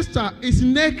or sister is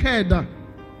naked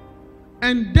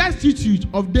and destitute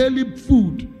of daily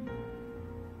food,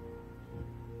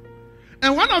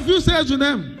 and one of you says to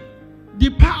them,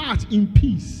 depart in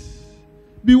peace,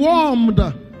 be warmed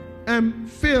and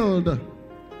filled,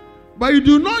 but you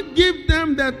do not give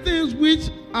them the things which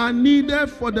are needed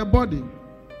for the body,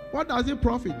 what does it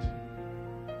profit?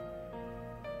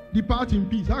 Depart in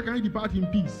peace. How can you depart in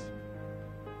peace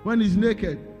when he's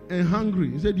naked and hungry?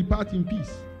 He said, depart in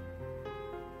peace.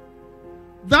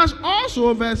 That's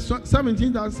also verse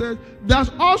 17 that says, that's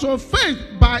also faith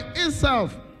by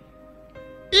itself,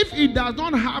 if it does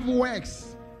not have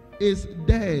works, is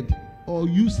dead or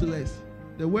useless.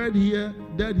 The word here,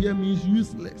 dead here, means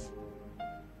useless.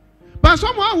 But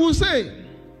someone will say,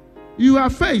 you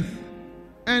have faith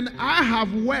and I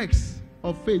have works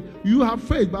of faith. You have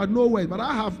faith but no works, but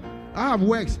I have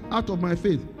works out of my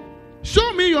faith.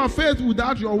 Show me your faith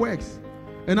without your works,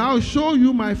 and I'll show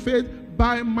you my faith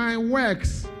by my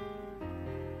works.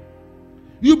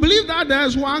 You believe that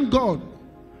there's one God.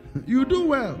 You do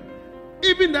well.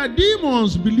 Even the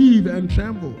demons believe and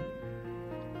tremble.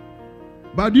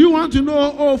 But do you want to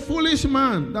know, oh foolish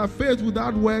man, that faith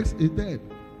without works is dead?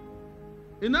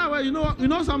 In other words, you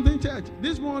know something, church?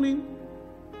 This morning,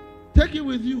 take it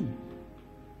with you.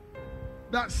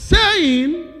 That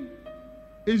saying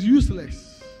is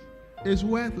useless, is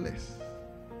worthless,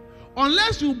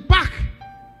 unless you back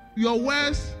your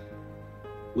words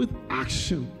with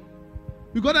action.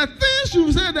 Because the things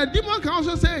you say, the demon can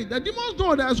also say. The demons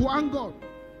know there's one God.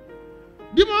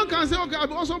 Demon can say, okay, I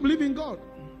also believe in God.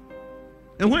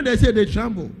 And when they say, they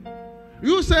tremble.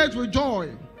 You say it with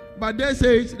joy, but they may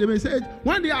say it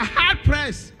when they are hard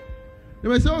pressed. They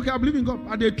may say, okay, I believe in God,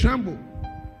 but they tremble.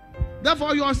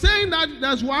 Therefore, you are saying that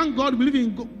there's one God,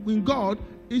 believing in God,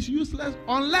 is useless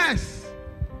unless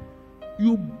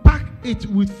you back it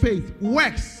with faith.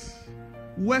 Works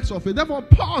of faith. Therefore,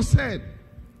 Paul said,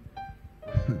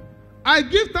 I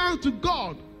give thanks to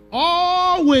God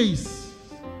always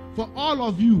for all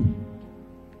of you,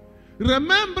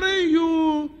 remembering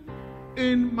you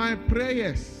in my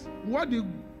prayers. What did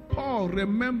Paul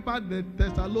remember the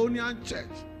Thessalonian church?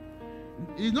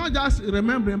 He's not just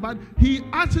remembering, but he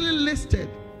actually listed.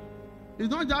 He's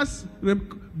not just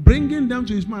bringing them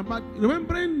to his mind, but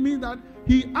remembering means that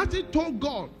he actually told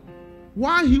God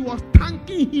why he was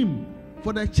thanking him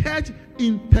for the church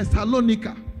in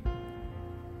Thessalonica.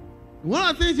 One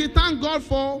of the things he thanked God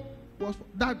for was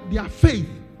that their faith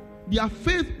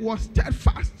was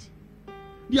steadfast.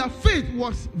 Their faith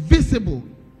was visible.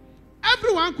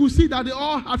 Everyone could see that they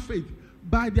all had faith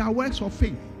by their works of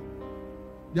faith.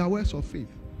 Their works of faith.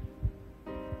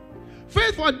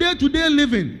 Faith for day-to-day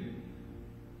living.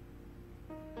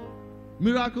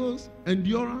 Miracles,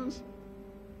 endurance.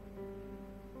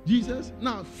 Jesus.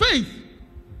 Now, faith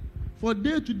for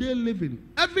day-to-day living.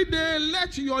 Every day,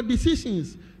 let your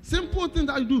decisions, simple things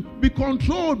that you do, be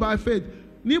controlled by faith.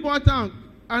 Nibotan,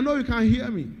 I know you can hear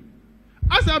me.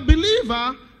 As a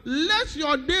believer, let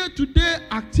your day-to-day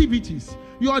activities,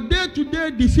 your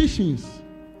day-to-day decisions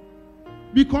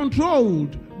be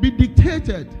controlled, be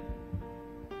dictated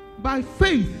by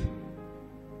faith.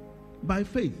 By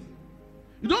faith.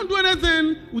 You don't do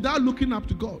anything without looking up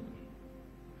to God.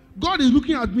 God is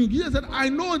looking at me. Jesus said, I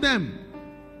know them.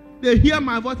 They hear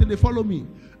my voice and they follow me.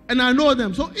 And I know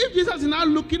them. So if Jesus is not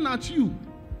looking at you,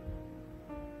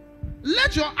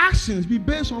 let your actions be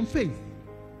based on faith.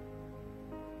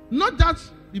 Not that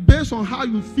be based on how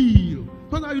you feel.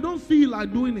 Because you don't feel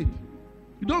like doing it.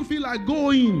 You don't feel like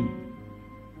going.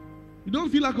 You don't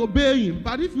feel like obeying.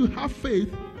 But if you have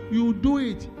faith, you do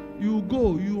it. You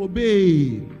go. You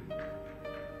obey.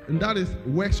 And that is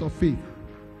works of faith.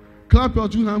 Clap your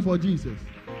two hands for Jesus.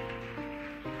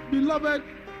 Beloved,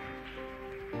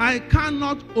 I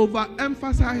cannot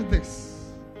overemphasize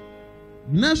this.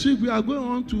 Next week we are going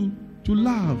on to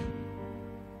love.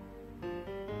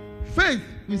 Faith,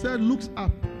 he said, looks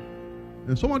up.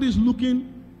 And somebody is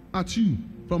looking at you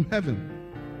from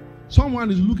heaven.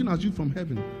 Someone is looking at you from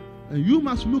heaven. And you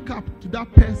must look up to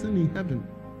that person in heaven.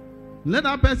 Let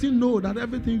that person know that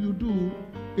everything you do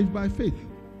is by faith.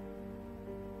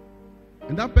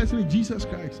 And that person is Jesus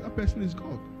Christ. That person is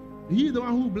God. He is the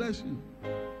one who bless you.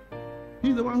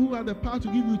 He's the one who has the power to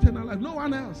give you eternal life. No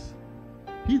one else.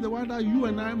 He's the one that you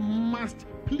and I must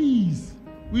please.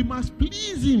 We must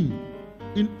please him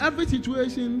in every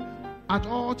situation at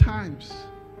all times.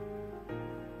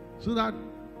 So that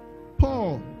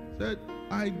Paul said,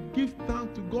 I give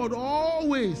thanks to God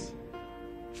always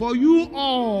for you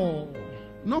all.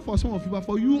 Not for some of you, but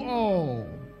for you all.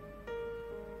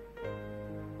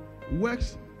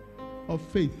 Works of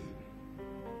faith,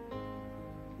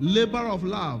 labor of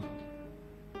love,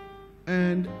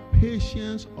 and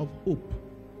patience of hope.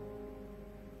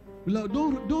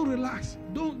 Don't relax.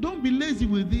 Don't be lazy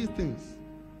with these things.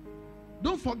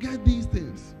 Don't forget these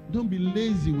things. Don't be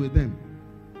lazy with them.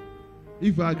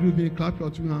 If you agree with me, clap your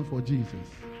two hands for Jesus.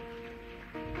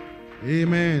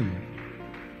 Amen.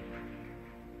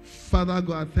 Father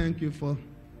God, thank you for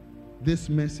this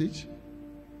message.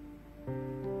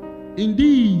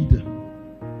 Indeed,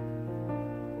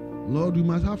 Lord, we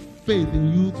must have faith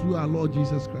in you through our Lord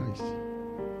Jesus Christ.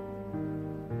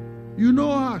 You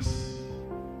know us,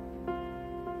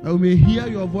 that we may hear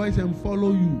your voice and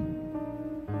follow you.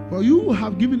 For you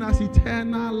have given us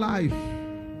eternal life.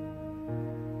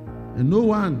 And no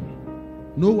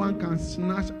one can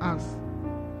snatch us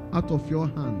out of your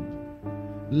hand.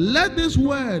 Let this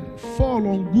word fall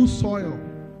on good soil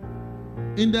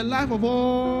in the life of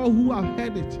all who have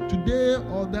heard it today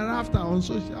or thereafter on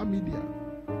social media.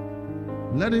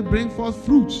 Let it bring forth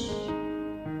fruits,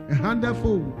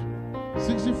 100-fold,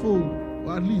 60-fold,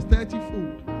 or at least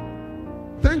 30-fold.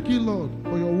 Thank you, Lord,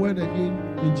 for your word again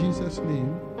in Jesus'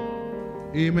 name.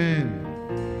 Amen.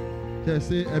 Just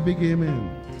say a big amen.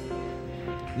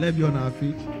 Let you on our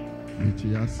feet.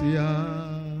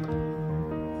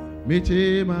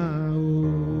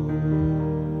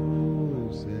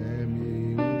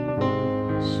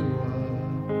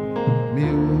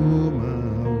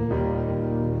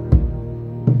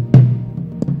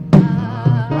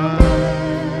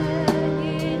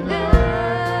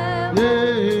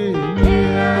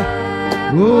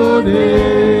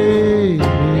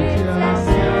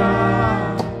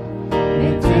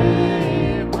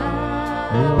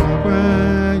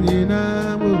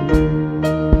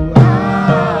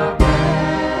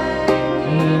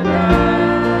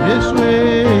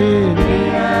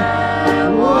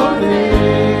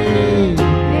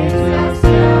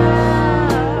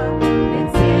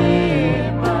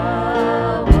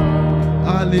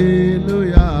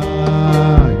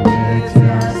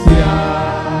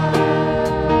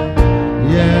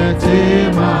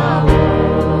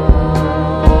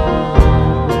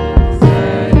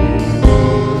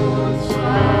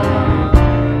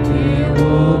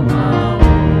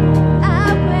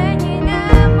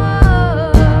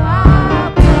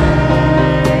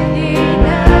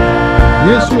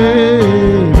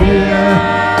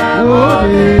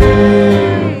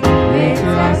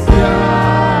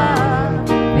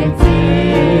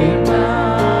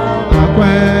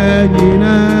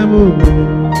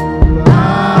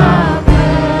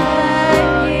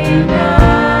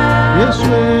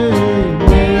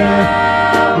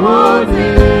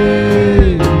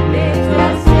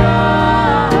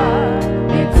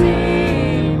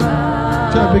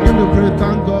 Begin to pray.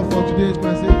 Thank God for today's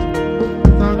message.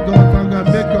 Thank God, thank God.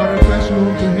 Make your request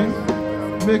known to Him.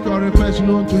 Make your request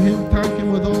known to Him. Thank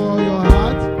Him with all your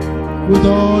heart, with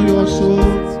all your soul,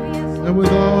 and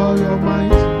with all your might.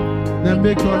 Then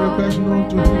make your request known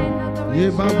to Him. Ye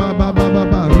baba baba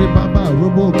baba re baba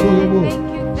robo koyobo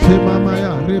se mama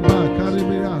ya re ba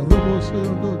karibia robo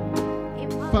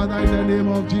soyondo. Father, in the name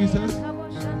of Jesus,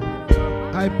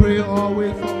 I pray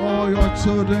always for all your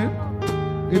children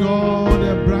in all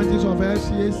the branches of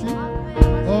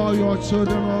FCAC, all your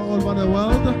children all over the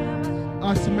world,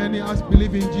 as many as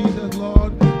believe in Jesus,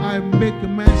 Lord. I make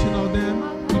mention of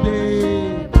them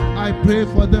today. I pray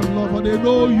for them, Lord, for they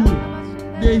know you,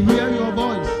 they hear your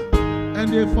voice,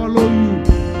 and they follow you.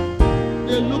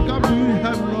 They look up to you in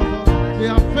heaven, Lord. They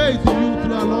have faith in you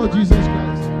through our Lord Jesus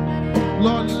Christ.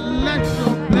 Lord, let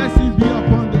your blessing be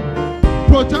upon them.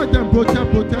 Protect them,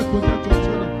 protect your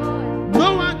children.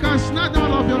 No one can snatch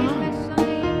out of your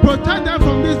hands. Protect them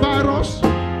from this virus.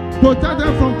 Protect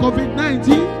them from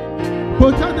COVID-19.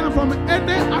 Protect them from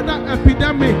any other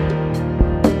epidemic.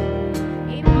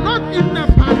 Not even a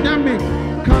pandemic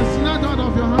can snatch out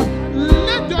of your hands.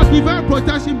 Let your divine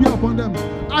protection be upon them.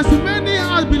 As many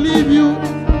as believe you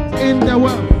in the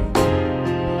world.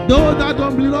 Those that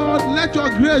don't believe, Lord, let your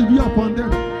grace be upon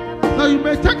them. So you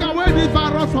may take away this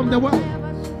virus from the world.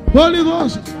 Holy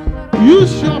Ghost,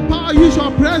 use your power, use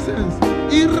your presence.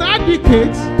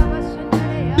 Eradicate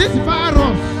this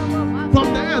virus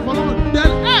from the earth. Lord, the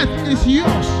earth is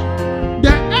yours.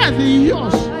 The earth is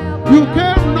yours. You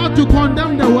came not to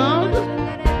condemn the world,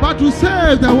 but to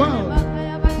save the world.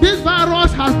 This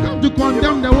virus has come to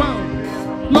condemn the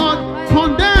world. Lord,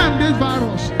 condemn this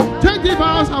virus. Take this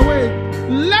virus away.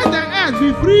 Let the earth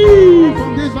be free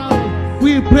from this virus.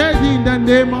 We pray in the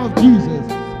name of Jesus.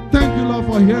 Thank you, Lord,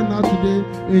 for hearing us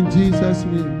today in Jesus'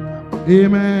 name.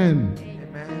 Amen.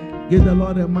 Amen. Give the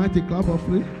Lord a mighty clap of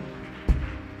praise.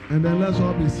 And then let's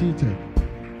all be seated.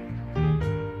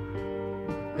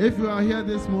 If you are here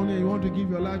this morning and you want to give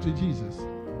your life to Jesus,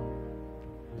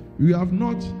 you have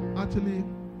not actually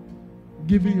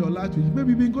given your life to Jesus. Maybe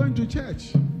you've been going to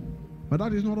church, but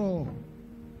that is not all.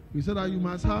 We said that you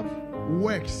must have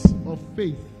works of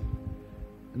faith.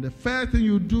 And the first thing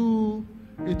you do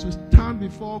is to stand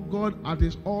before God at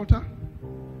His altar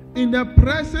in the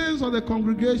presence of the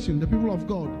congregation, the people of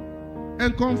God,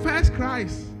 and confess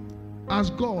Christ as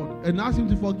God and ask Him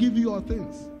to forgive you your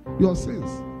things, your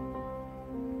sins.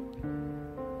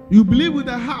 You believe with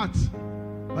the heart,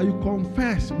 but you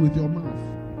confess with your mouth.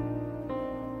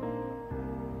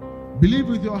 Believe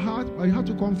with your heart, but you have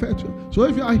to confess. So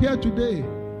if you are here today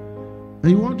and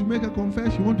you want to make a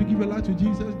confession, you want to give your life to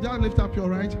Jesus, just lift up your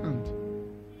right hand.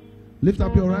 Lift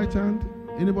up your right hand.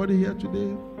 Anybody here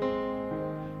today?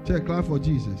 Check, clap for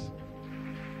Jesus.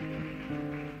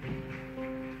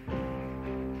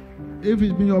 If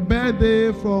it's been your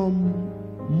birthday from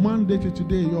Monday to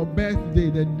today, your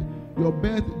birthday, your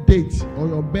birth date or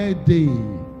your birthday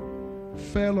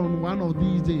fell on one of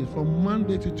these days, from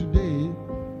Monday to today,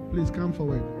 please come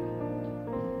forward.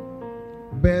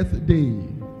 Birthday.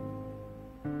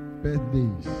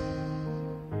 Birthdays.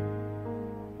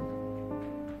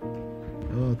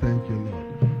 Oh, thank you,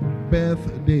 Lord.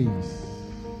 Birthdays.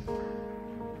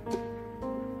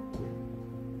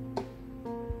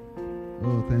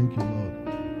 Oh, thank you, Lord.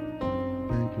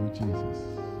 Thank you, Jesus.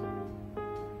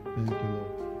 Thank you,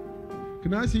 Lord.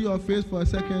 Can I see your face for a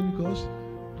second? Because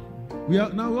we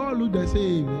all look the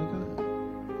same.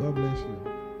 God bless you.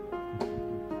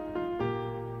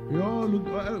 We all look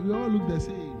the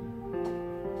same.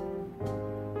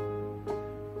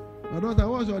 My daughter,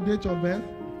 what's your date of birth?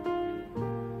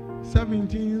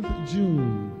 17th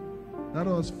June. That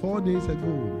was 4 days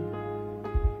ago.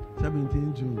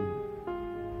 17th June.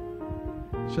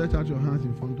 Stretch out your hands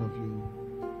in front of you.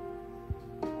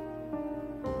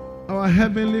 Our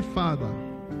Heavenly Father,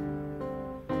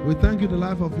 we thank you for the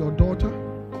life of your daughter.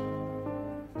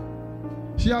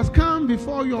 She has come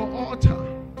before your altar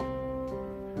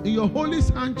in your holy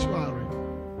sanctuary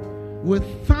with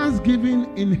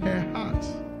thanksgiving in her heart.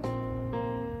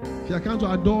 She has come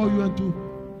to adore you and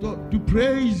to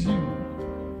praise you.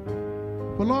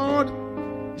 For Lord,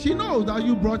 she knows that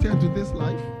you brought her into this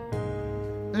life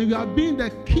and you have been the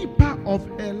keeper of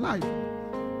her life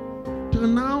till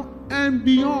now and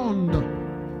beyond.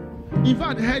 In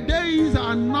fact, her days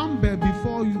are numbered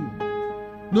before you,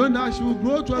 knowing that she will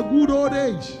grow to a good old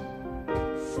age,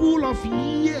 full of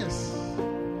years,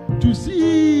 to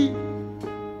see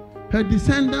her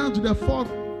descendants to the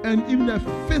fourth and even the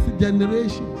fifth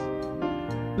generations.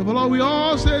 Therefore, Lord, we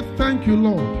all say thank you,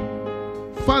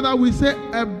 Lord. Father, we say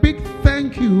a big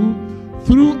thank you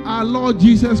through our Lord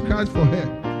Jesus Christ for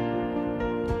her.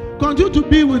 Continue to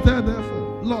be with her,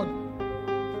 therefore, Lord.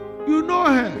 You know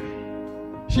her.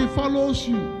 She follows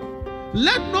you.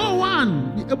 Let no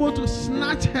one be able to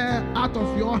snatch her out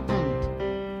of your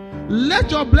hand.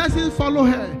 Let your blessings follow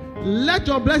her. Let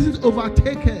your blessings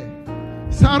overtake her.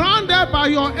 Surround her by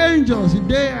your angels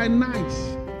day and night.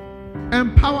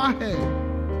 Empower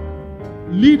her.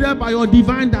 Lead her by your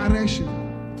divine direction.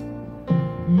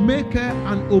 Make her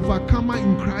an overcomer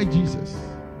in Christ Jesus.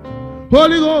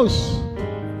 Holy Ghost,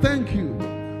 thank you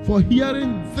for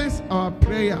hearing this our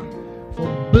prayer,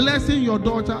 for blessing your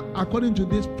daughter according to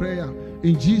this prayer.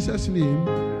 In Jesus' name,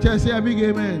 just say a big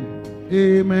amen.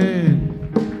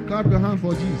 Amen. Clap your hand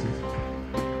for Jesus.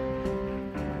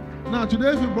 Now,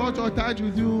 today, if you brought your tithe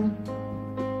with you,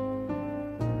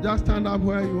 just stand up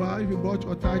where you are. If you brought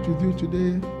your tithe with you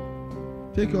today,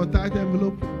 take your tithe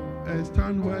envelope and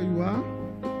stand where you are.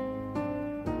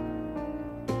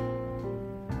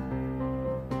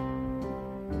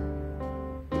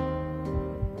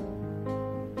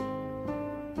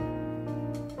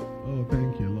 Oh,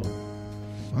 thank you, Lord.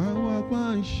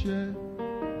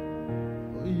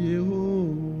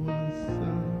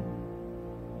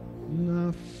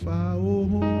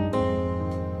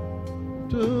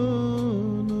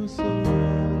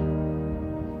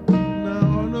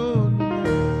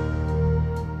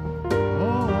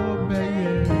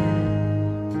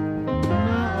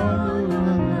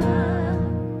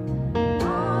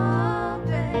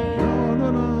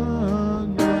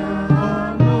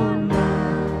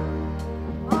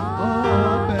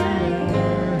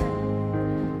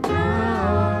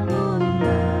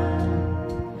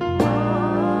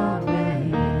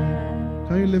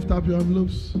 Lift up your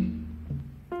envelopes.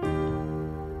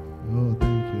 Oh,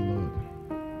 thank you, Lord.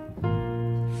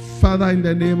 Father, in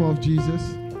the name of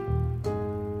Jesus,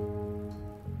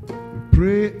 we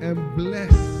pray and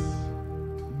bless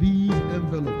these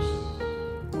envelopes.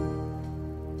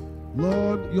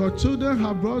 Lord, your children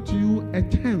have brought to you a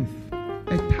tenth,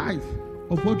 a tithe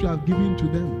of what you have given to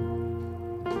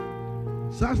them.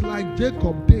 Such like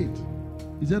Jacob did.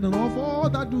 He said, and of all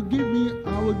that you give me,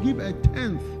 I will give a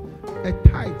tenth, a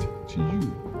tithe to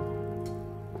you.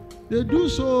 They do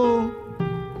so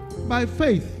by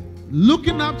faith,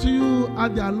 looking up to you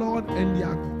as their Lord and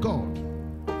their God.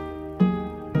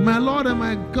 My Lord and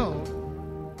my God.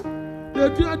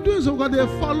 They are doing so because they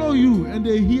follow you and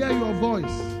they hear your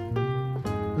voice.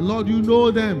 And Lord, you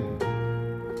know them.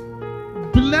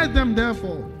 Bless them,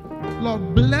 therefore.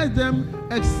 Lord, bless them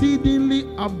exceedingly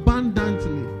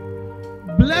abundantly.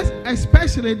 Bless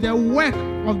especially the work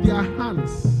of their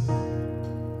hands.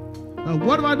 And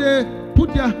whatever they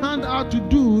put their hand out to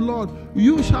do, Lord,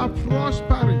 you shall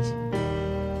prosper it.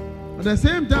 At the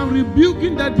same time,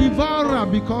 rebuking the devourer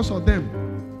because of them.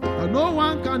 And no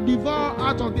one can devour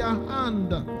out of their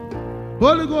hand.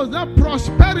 Holy Ghost, let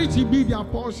prosperity be their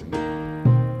portion.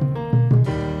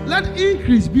 Let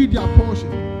increase be their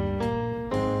portion.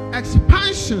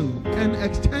 Expansion and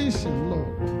extension, Lord.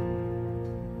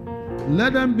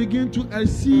 Let them begin to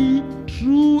see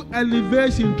true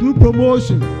elevation, true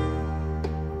promotion.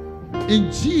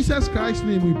 In Jesus Christ's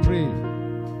name we pray.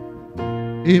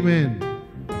 Amen.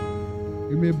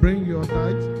 You may bring your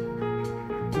tithe.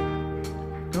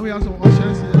 Can we have some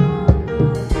ushers here?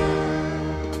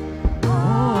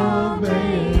 Oh,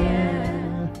 baby.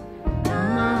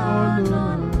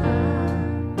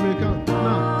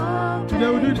 Now, today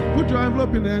we do. Put your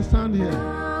envelope in there and stand here.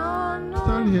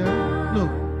 Stand here. No,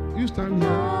 you stand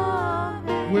here.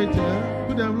 Wait here.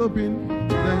 Put the envelope in.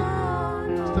 Then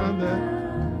stand there.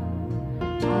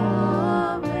 No.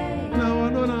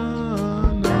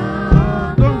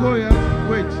 Don't go yet.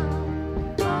 Wait.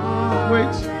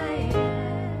 Wait.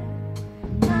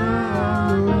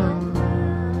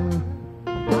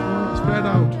 Spread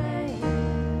out.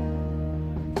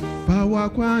 Power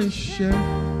kwanshe.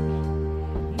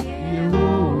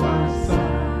 Yehovah sa.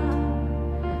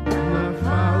 Na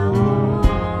fao.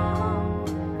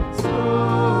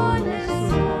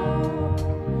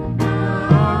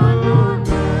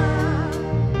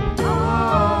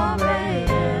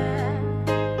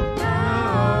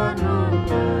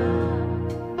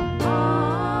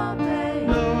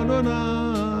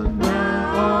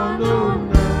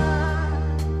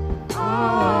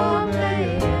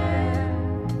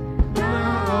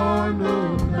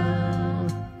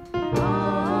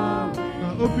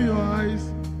 Open your eyes.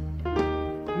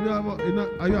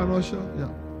 Are you an usher? Yeah.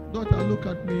 Daughter, look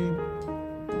at me.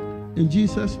 In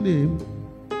Jesus' name,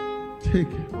 take.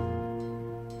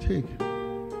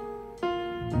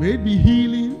 May it be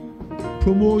healing,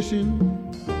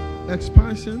 promotion,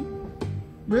 expansion.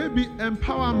 May it be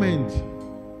empowerment,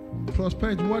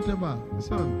 prosperity, whatever.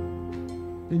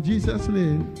 Son, in Jesus'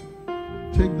 name,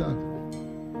 take that.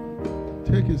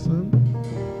 Take it, son.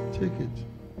 Take it.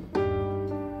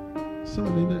 Son,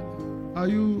 are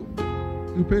you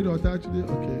paid your tithe today?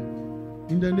 Okay.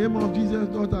 In the name of Jesus,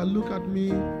 daughter, look at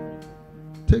me.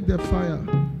 Take the fire.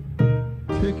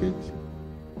 Take it.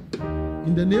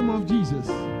 In the name of Jesus,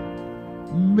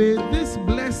 may this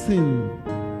blessing,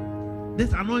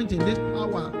 this anointing, this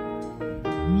power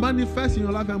manifest in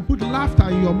your life and put laughter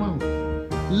in your mouth.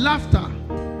 Laughter.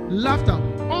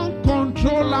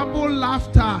 Uncontrollable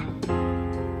laughter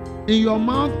in your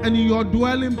mouth and in your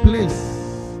dwelling place.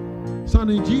 Son,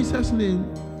 in Jesus' name,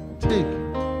 take.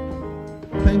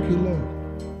 Thank you, Lord.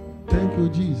 Thank you,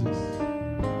 Jesus.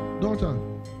 Daughter,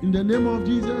 in the name of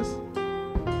Jesus,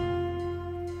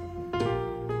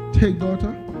 take,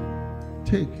 daughter.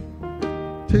 Take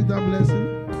that blessing.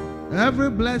 Every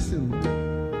blessing,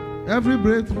 every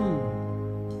breakthrough.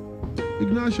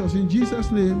 Ignatius, in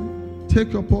Jesus' name,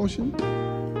 take your portion.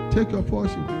 Take your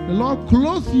portion. The Lord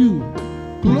clothe you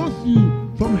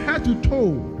from head to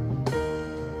toe.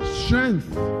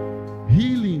 Strength,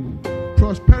 healing,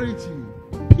 prosperity,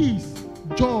 peace,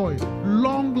 joy,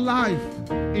 long life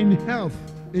in health.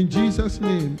 In Jesus'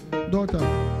 name, daughter,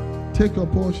 take your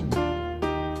portion.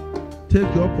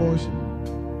 Take your portion.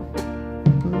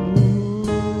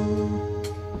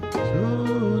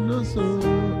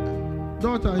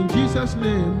 Daughter, in Jesus'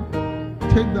 name,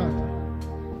 take that.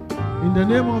 In the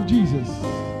name of Jesus,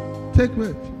 take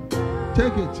it.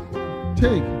 Take it.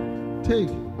 Take.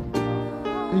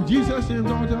 In Jesus' name,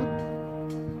 daughter,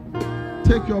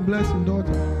 take your blessing,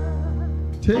 daughter.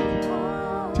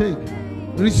 Take.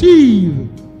 Receive.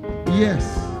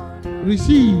 Yes.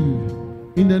 Receive.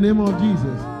 In the name of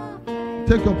Jesus.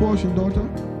 Take your portion, daughter.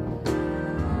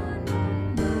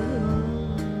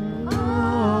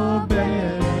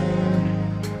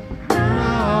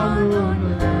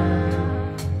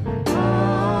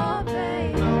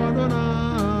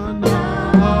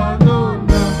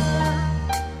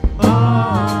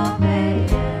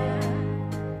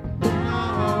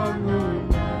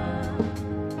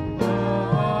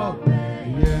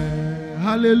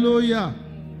 Hallelujah.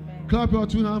 Clap your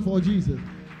two hands for Jesus.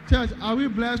 Church, are we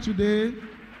blessed today?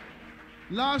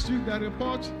 Last week, the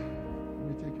report,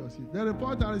 let me take your seat. The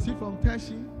report I received from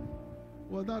Teshi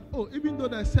was that, even though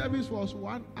the service was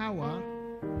 1 hour,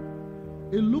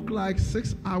 it looked like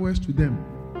 6 hours to them.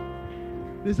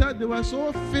 They said they were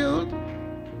so filled,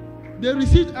 they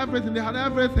received everything, they had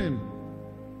everything.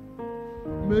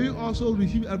 May you also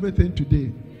receive everything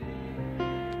today.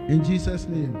 In Jesus'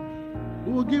 name.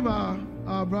 We will give our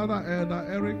brother Elder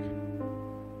Eric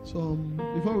some,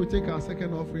 before we take our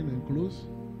second offering and close,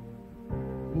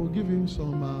 we'll give him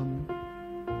some,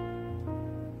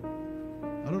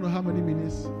 I don't know how many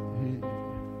minutes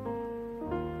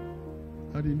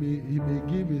that he may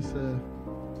give his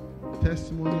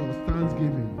testimony or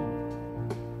thanksgiving.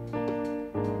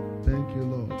 Thank you,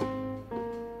 Lord.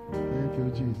 Thank you,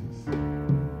 Jesus.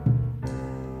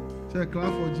 Say a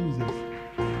clap for Jesus.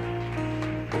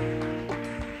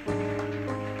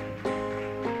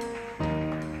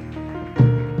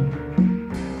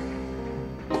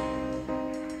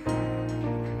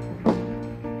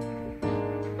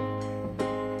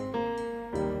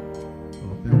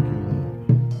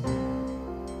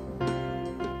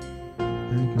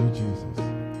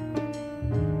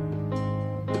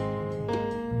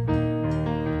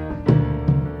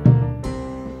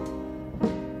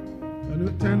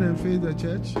 Face the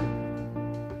church.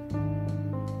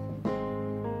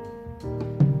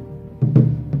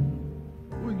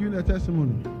 Who give the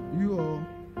testimony? You or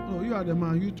no? You are the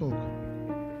man. You talk.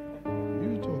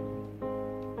 You talk.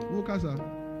 Wokasa.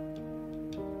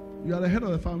 You are the head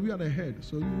of the family. We are the head.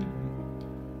 So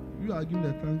you are giving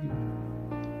the thank you.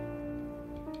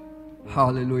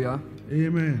 Hallelujah.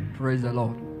 Amen. Praise the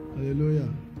Lord. Hallelujah.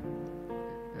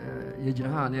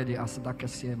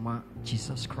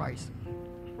 Jesus Christ.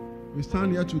 We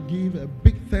stand here to give a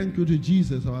big thank you to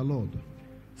Jesus our Lord.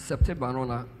 September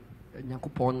no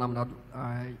Nyankopon nam na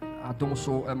adom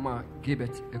so ema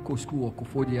Gilbert Eco School of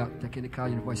Kofodia Technical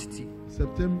University.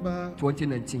 September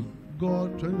 2019.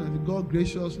 God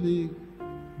graciously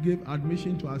gave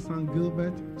admission to our son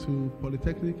Gilbert to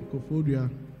Polytechnic Kofodia.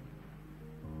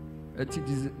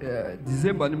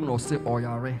 December ni no say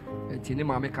oyare. Enti ni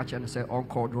ma me ka che no say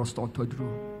onko droston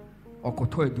toduro.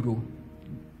 Okoto eduro.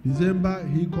 December,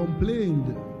 he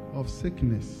complained of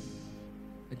sickness.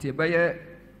 It is by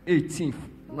 18th.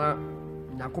 Na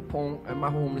Nyakopon ema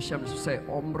home shem say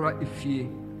ombra ifie.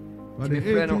 But the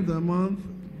 18th of the month,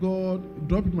 God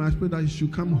dropped in my spirit that he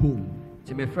should come home.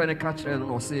 To my friend catch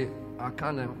no say I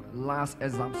can last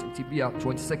exams to be at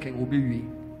 22nd will be.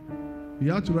 He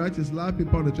had to write his last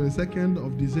paper on the 22nd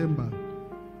of December.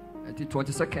 At the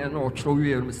 22nd or throw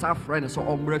you my friend so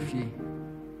ombra fie.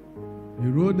 He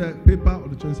wrote the paper on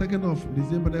the 22nd of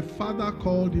December. The father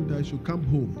called him that he should come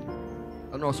home.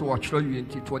 And also watch you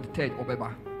until 23rd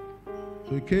November.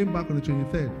 So he came back on the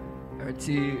 23rd.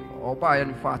 Until Oba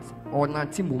in fact or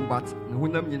 19 but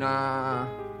Hunam in a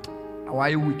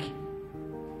week.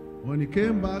 When he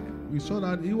came back, we saw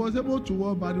that he was able to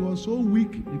walk, but he was so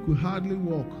weak he could hardly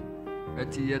walk.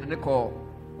 Until they call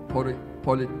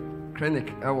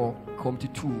polyclinic come to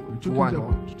 2 to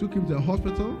 1. Took him to the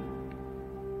hospital.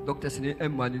 Doctors in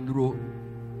Emman in the road.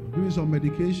 Doing some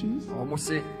medications. Almost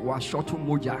say was short to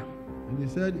moja. And they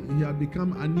said he had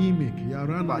become anemic. He had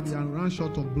run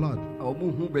short of blood. But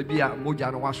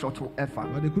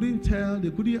they couldn't tell,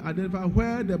 they couldn't identify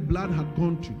where the blood had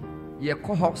gone to. He did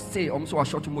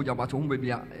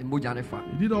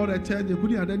all the tests, they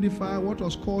couldn't identify what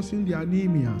was causing the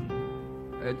anemia.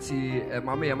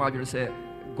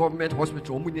 Government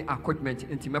hospital equipment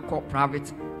into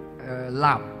private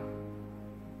lab.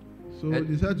 So they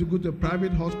decided to go to a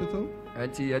private hospital.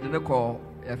 And he didn't call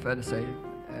say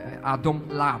Adam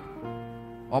lab.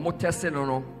 Almost testing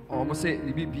no. Almost say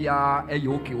the BBR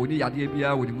okay. Only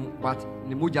idea with him, but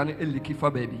the mujani leaky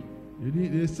for baby.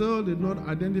 They still did not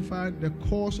identify the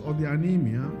cause of the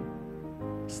anemia.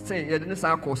 Stay didn't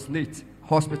say call SNIT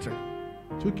hospital.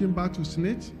 Took him back to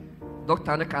SNIT.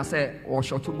 Doctor can say or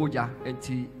short to moja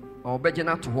and or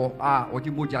begina to her or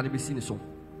the mujani be seen so.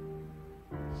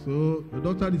 So the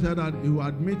doctor decided that he would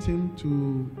admit him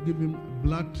to give him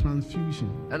blood transfusion.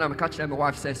 And I'm catching my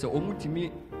wife says, "Oh,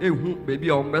 me, baby,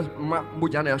 or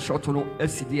mujana short no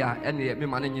SCDA and me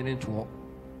managing into her."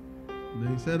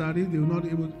 They said that if they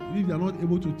are not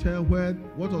able to tell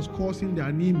what was causing the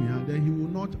anemia, then he will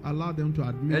not allow them to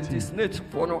admit him. It is not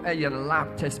for no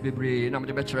lab test, baby. And I'm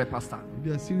the better pastor.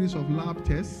 There are a series of lab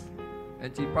tests.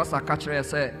 And the pastor catcher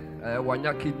said, "One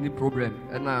year kidney problem,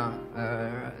 and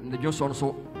the Johnson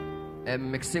so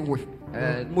mixing with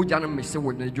mujana mixing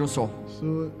with the Johnson."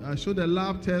 So I showed the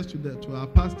lab test to our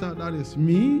pastor. That is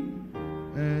me,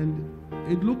 and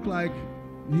it looked like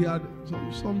he had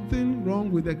something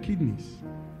wrong with the kidneys.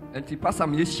 And the pastor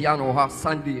me Shiano her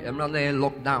Sunday, I'm not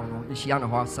locked down. Shiano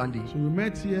her Sunday. So we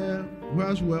met here,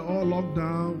 whereas we were all locked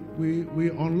down. We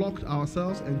unlocked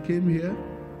ourselves and came here.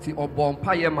 See,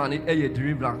 Obompire man a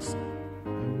deliverance.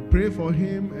 Pray for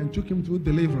him and took him through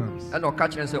deliverance. And I'll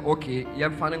catch and say, okay,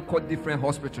 you're finding quite different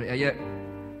hospital.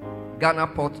 Ghana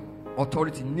Port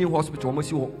Authority, new hospital,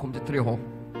 almost you come to 3 home.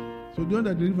 So during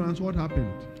the deliverance, what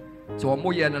happened? So I'm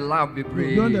more in the lab, be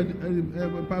brave. During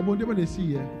the they see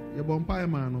you Bompire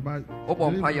man, but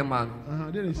Obompire man.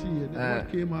 Didn't see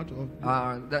what came out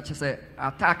of that just say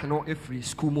attack no every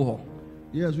school more.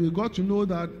 Yes, we got to know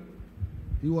that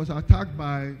he was attacked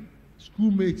by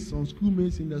some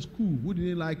schoolmates in the school who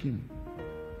didn't like him.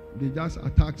 They just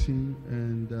attacked him,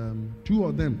 and 2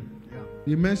 of them,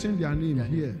 they mentioned their names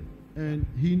here, and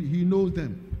he knows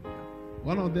them.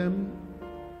 One of them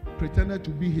pretended to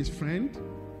be his friend.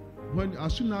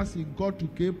 As soon as he got to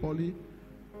K Poly,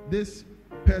 this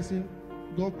person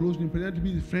got close to him, pretended to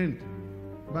be his friend,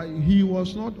 but he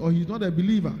was not, or he's not a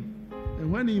believer.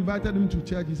 And when he invited him to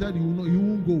church, he said he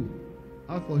won't go.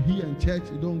 As for he and church,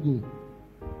 he don't go.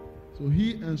 So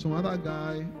he and some other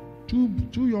guy, two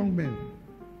young men,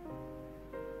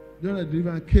 during the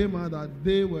deliverance, came out that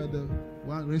they were the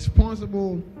one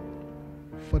responsible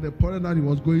for the problem that he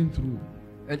was going through.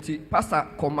 And the pastor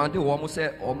commanded almost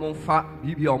say, "Omonfa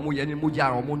bibi omo yeni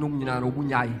muja omo num nyina omo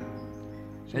nyai."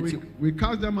 So we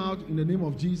cast them out in the name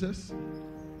of Jesus.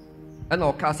 And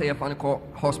our cast a fan called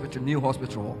hospital, new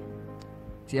hospital.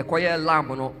 Ti ekoye lab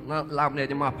no na lab na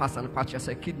de ma pastor na patch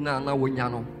say kidna na wonya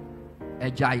no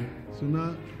ejai. So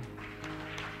now,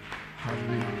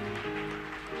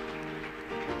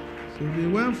 so they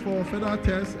went for further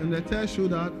tests, and the test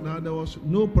showed that now there was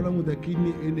no problem with the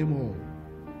kidney anymore.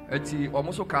 Eti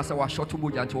almost cast wa short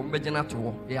moja to mbejena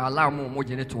to e alarm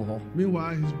moja to ho.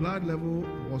 Meanwhile, his blood level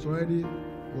was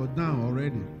down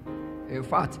already. In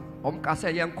fact, cast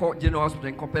yen call general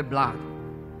hospital compare blood.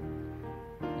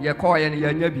 Ye call yen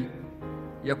nyabi.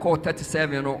 Ye call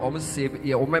 37 no almost save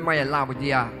ye o mema ye lab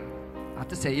dia.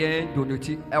 Ate say yen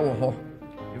donati e wo ho.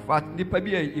 In fact, nipa bi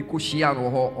e ko hia no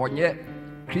ho onye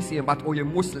Christian but oye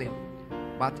Muslim.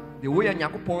 But the way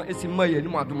Yakupon is in my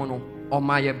adumono or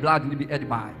my blood will be edited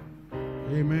by.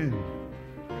 Amen.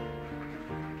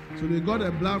 So they got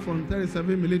a blood from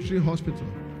 37 military hospital.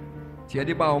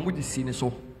 Tiadiba omudi sine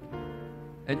so.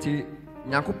 Enti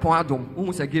Yakupon adom,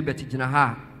 umusa gebeti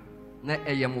jinaha, ne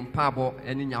eyem pabo,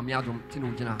 any yamiadum,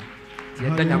 tinu jina.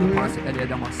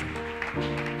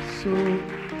 So,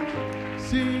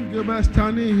 seeing Gilbert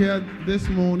standing here this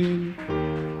morning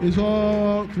is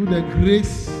all through the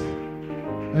grace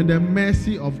and the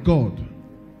mercy of God.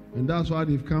 And that's why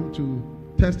they've come to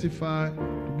testify,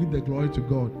 to give the glory to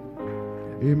God.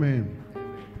 Amen.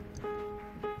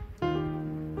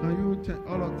 Can you,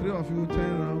 all of 3 of you,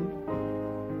 turn around?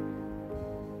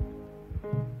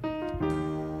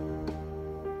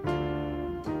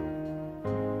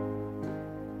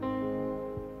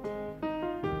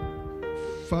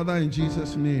 Father, in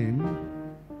Jesus' name,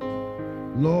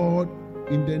 Lord,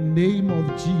 in the name of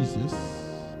Jesus,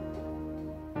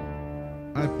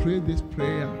 I pray this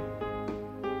prayer.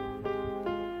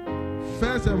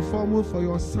 First and foremost for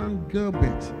your son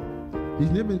Gilbert.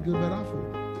 His name is Gilbert Afo.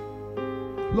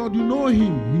 Lord, you know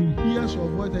him. He hears your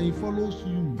voice and he follows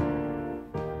you.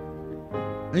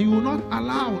 And you will not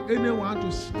allow anyone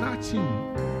to snatch him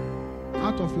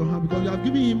out of your hand because you have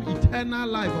given him eternal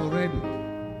life already.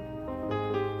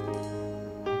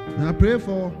 And I pray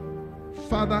for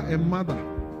father and mother.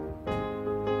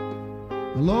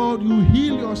 Lord, you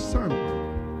heal your son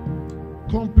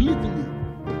completely.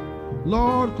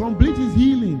 Lord, complete his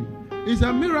healing. It's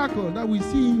a miracle that we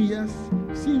see him here,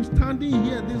 see him standing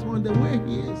here this one the way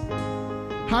he is.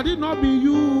 Had it not been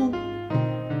you,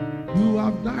 you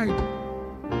have died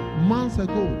months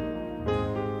ago.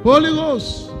 Holy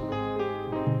Ghost,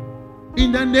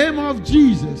 in the name of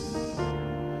Jesus,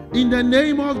 in the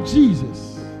name of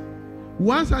Jesus,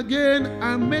 once again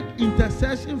I make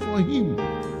intercession for him.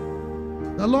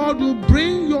 The Lord will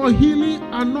bring your healing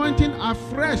anointing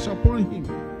afresh upon him.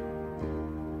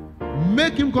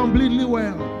 Make him completely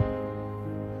well.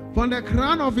 From the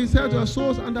crown of his head to the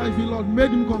soles under his feet, Lord,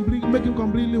 make him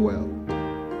completely well.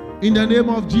 In the name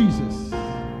of Jesus.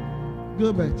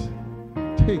 Gilbert,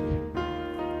 take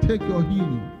your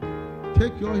healing.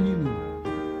 Take your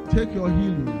healing. Take your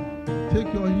healing.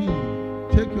 Take your healing.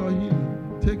 Take your healing.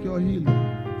 Take your healing.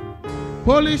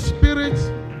 Holy Spirit,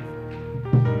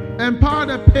 empower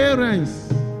the parents.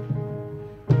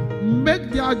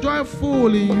 Make their joy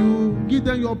full in you. Give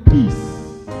them your peace.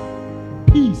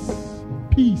 Peace.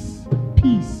 Peace.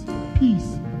 Peace.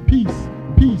 Peace. Peace.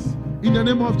 Peace. In the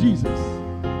name of Jesus.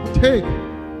 Take.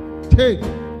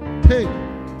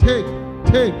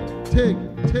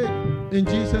 In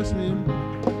Jesus' name.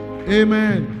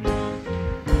 Amen.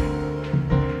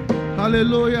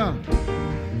 Hallelujah.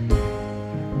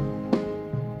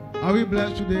 Are we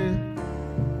blessed today?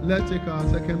 Let's take our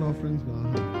second offerings now.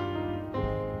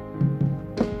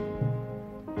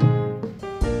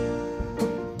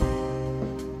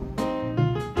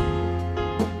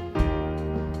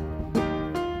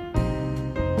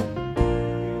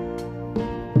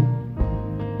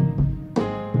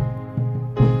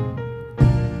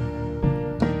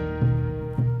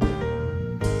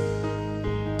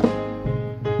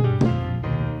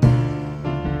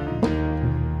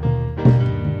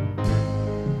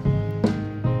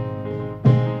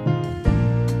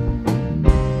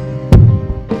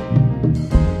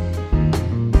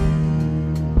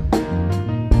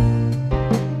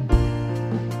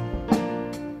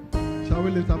 Shall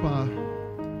we lift up our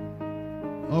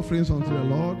offerings unto the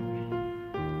Lord?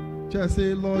 Just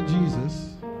say, Lord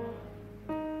Jesus,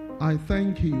 I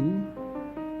thank you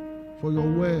for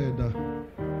your word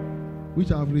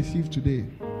which I have received today.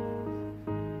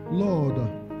 Lord,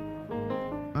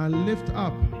 I lift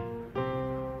up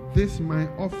this my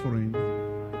offering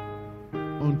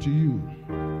unto you.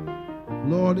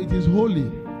 Lord, it is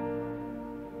holy.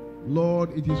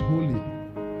 Lord, it is holy.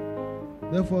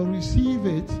 Therefore, receive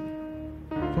it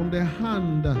from the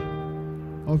hand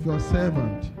of your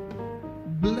servant.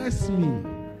 Bless me.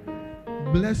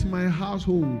 Bless my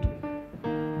household.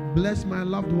 Bless my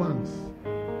loved ones.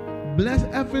 Bless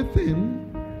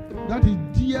everything that is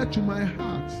dear to my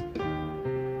heart.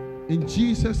 In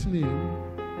Jesus' name,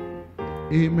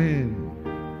 amen.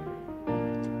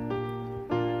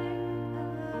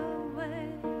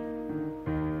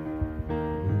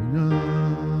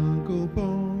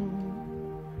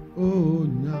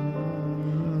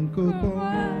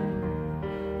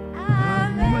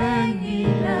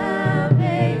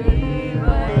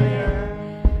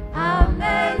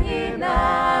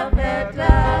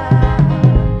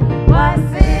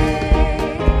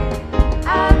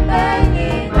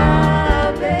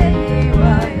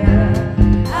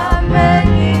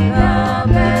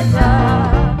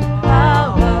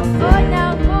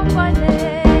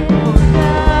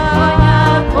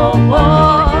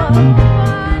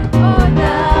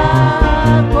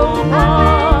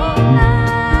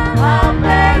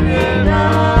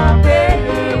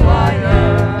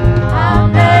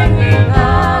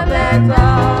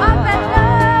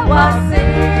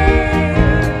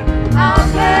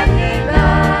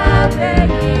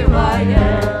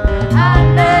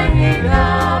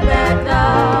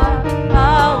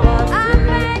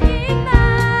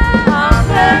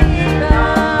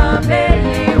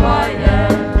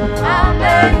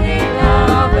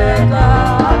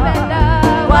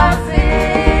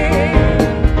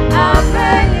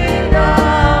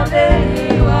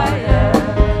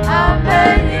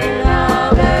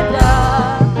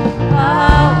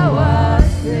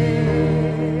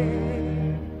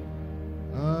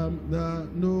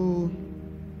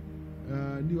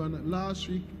 Last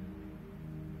week,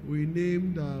 we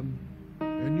named a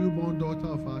newborn daughter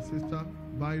of our sister,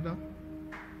 Vida.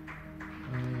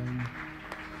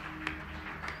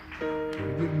 We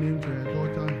give name to her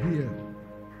daughter here.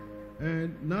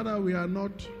 And now that we are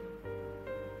not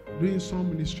doing some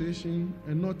ministration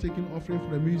and not taking offering for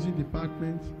the music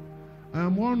department, I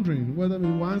am wondering whether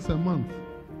we once a month,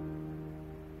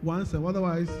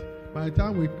 otherwise, by the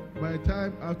time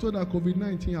I told that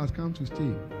COVID-19 has come to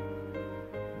stay.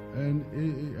 And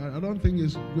I don't think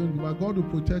it's going to be, but God will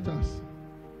protect us.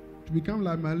 To become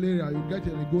like malaria, you get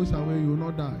it and it goes away, you will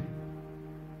not die.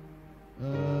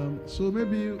 So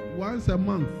maybe once a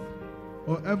month,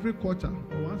 or every quarter,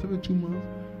 or once every 2 months,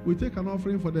 we take an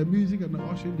offering for the music and the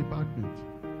ushering department.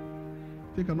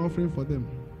 Take an offering for them,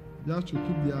 just to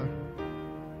keep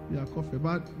their coffee.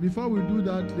 But before we do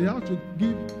that, they have to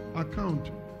give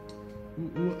account.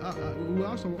 We'll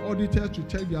have some auditors to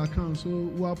check their account. So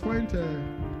we'll appoint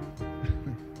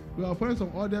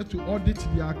some auditors to audit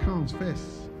their accounts first.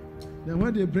 Then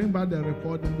when they bring back the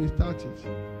report, then we start it.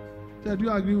 So do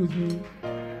you agree with me?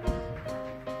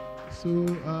 So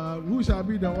who shall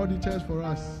be the auditors for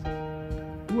us?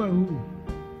 Who and who?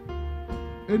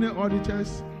 Any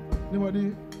auditors?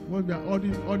 Anybody want to be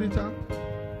an auditor?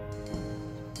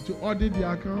 To audit the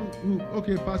account? Who?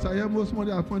 Okay, Pastor Yemo,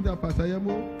 somebody appointed Pastor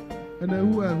Yemo. And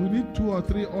then who else? We need 2 or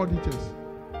 3 auditors.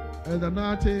 And then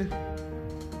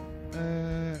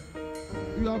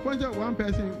you are appointed one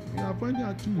person, you are appointed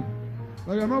at 2.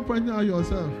 But you are not pointing out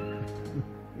yourself.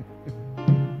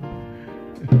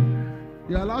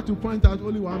 You are allowed to point out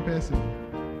only one person.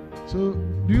 So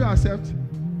do you accept?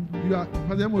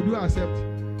 For them, do you accept?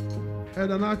 And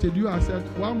then do you accept?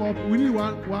 One more. We need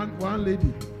one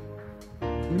lady.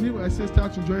 We need a sister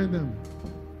to join them.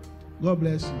 God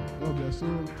bless you. God bless you.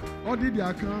 So audit the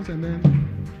accounts, and then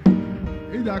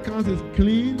if the account is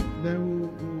clean,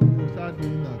 then we'll start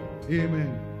doing that.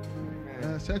 Amen.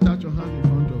 Stretch out your hand in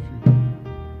front of you.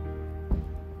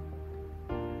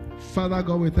 Father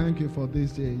God, we thank you for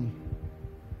this day.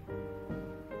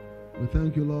 We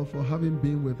thank you, Lord, for having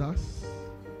been with us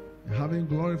and having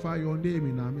glorified your name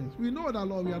in our midst. We know that,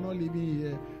 Lord, we are not living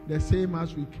here the same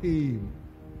as we came.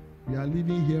 We are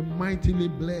living here mightily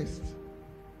blessed.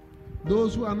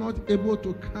 Those who are not able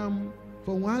to come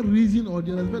for one reason or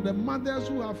the other, the mothers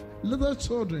who have little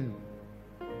children,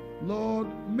 Lord,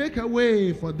 make a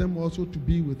way for them also to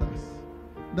be with us,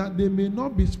 that they may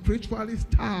not be spiritually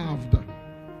starved,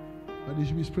 but they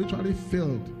should be spiritually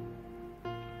filled.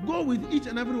 Go with each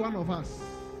and every one of us.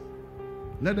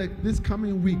 Let this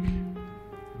coming week,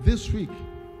 this week,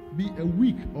 be a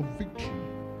week of victory,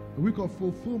 a week of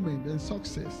fulfillment and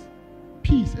success,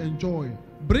 peace and joy.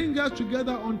 Bring us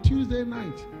together on Tuesday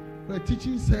night for a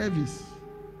teaching service.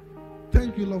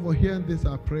 Thank you, Lord, for hearing this,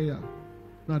 our prayer.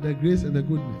 Now the grace and the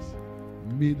goodness.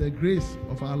 May the grace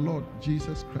of our Lord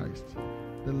Jesus Christ,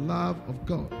 the love of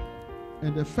God,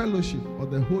 and the fellowship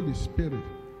of the Holy Spirit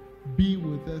be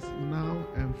with us now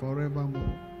and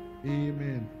forevermore.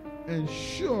 Amen. And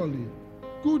surely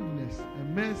goodness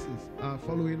and mercies are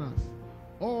following us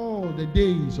all the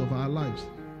days of our lives.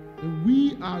 And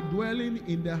we are dwelling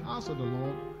in the house of the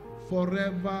Lord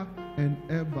forever and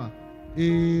ever.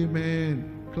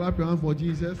 Amen. Clap your hands for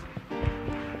Jesus.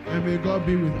 And may God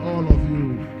be with all of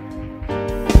you.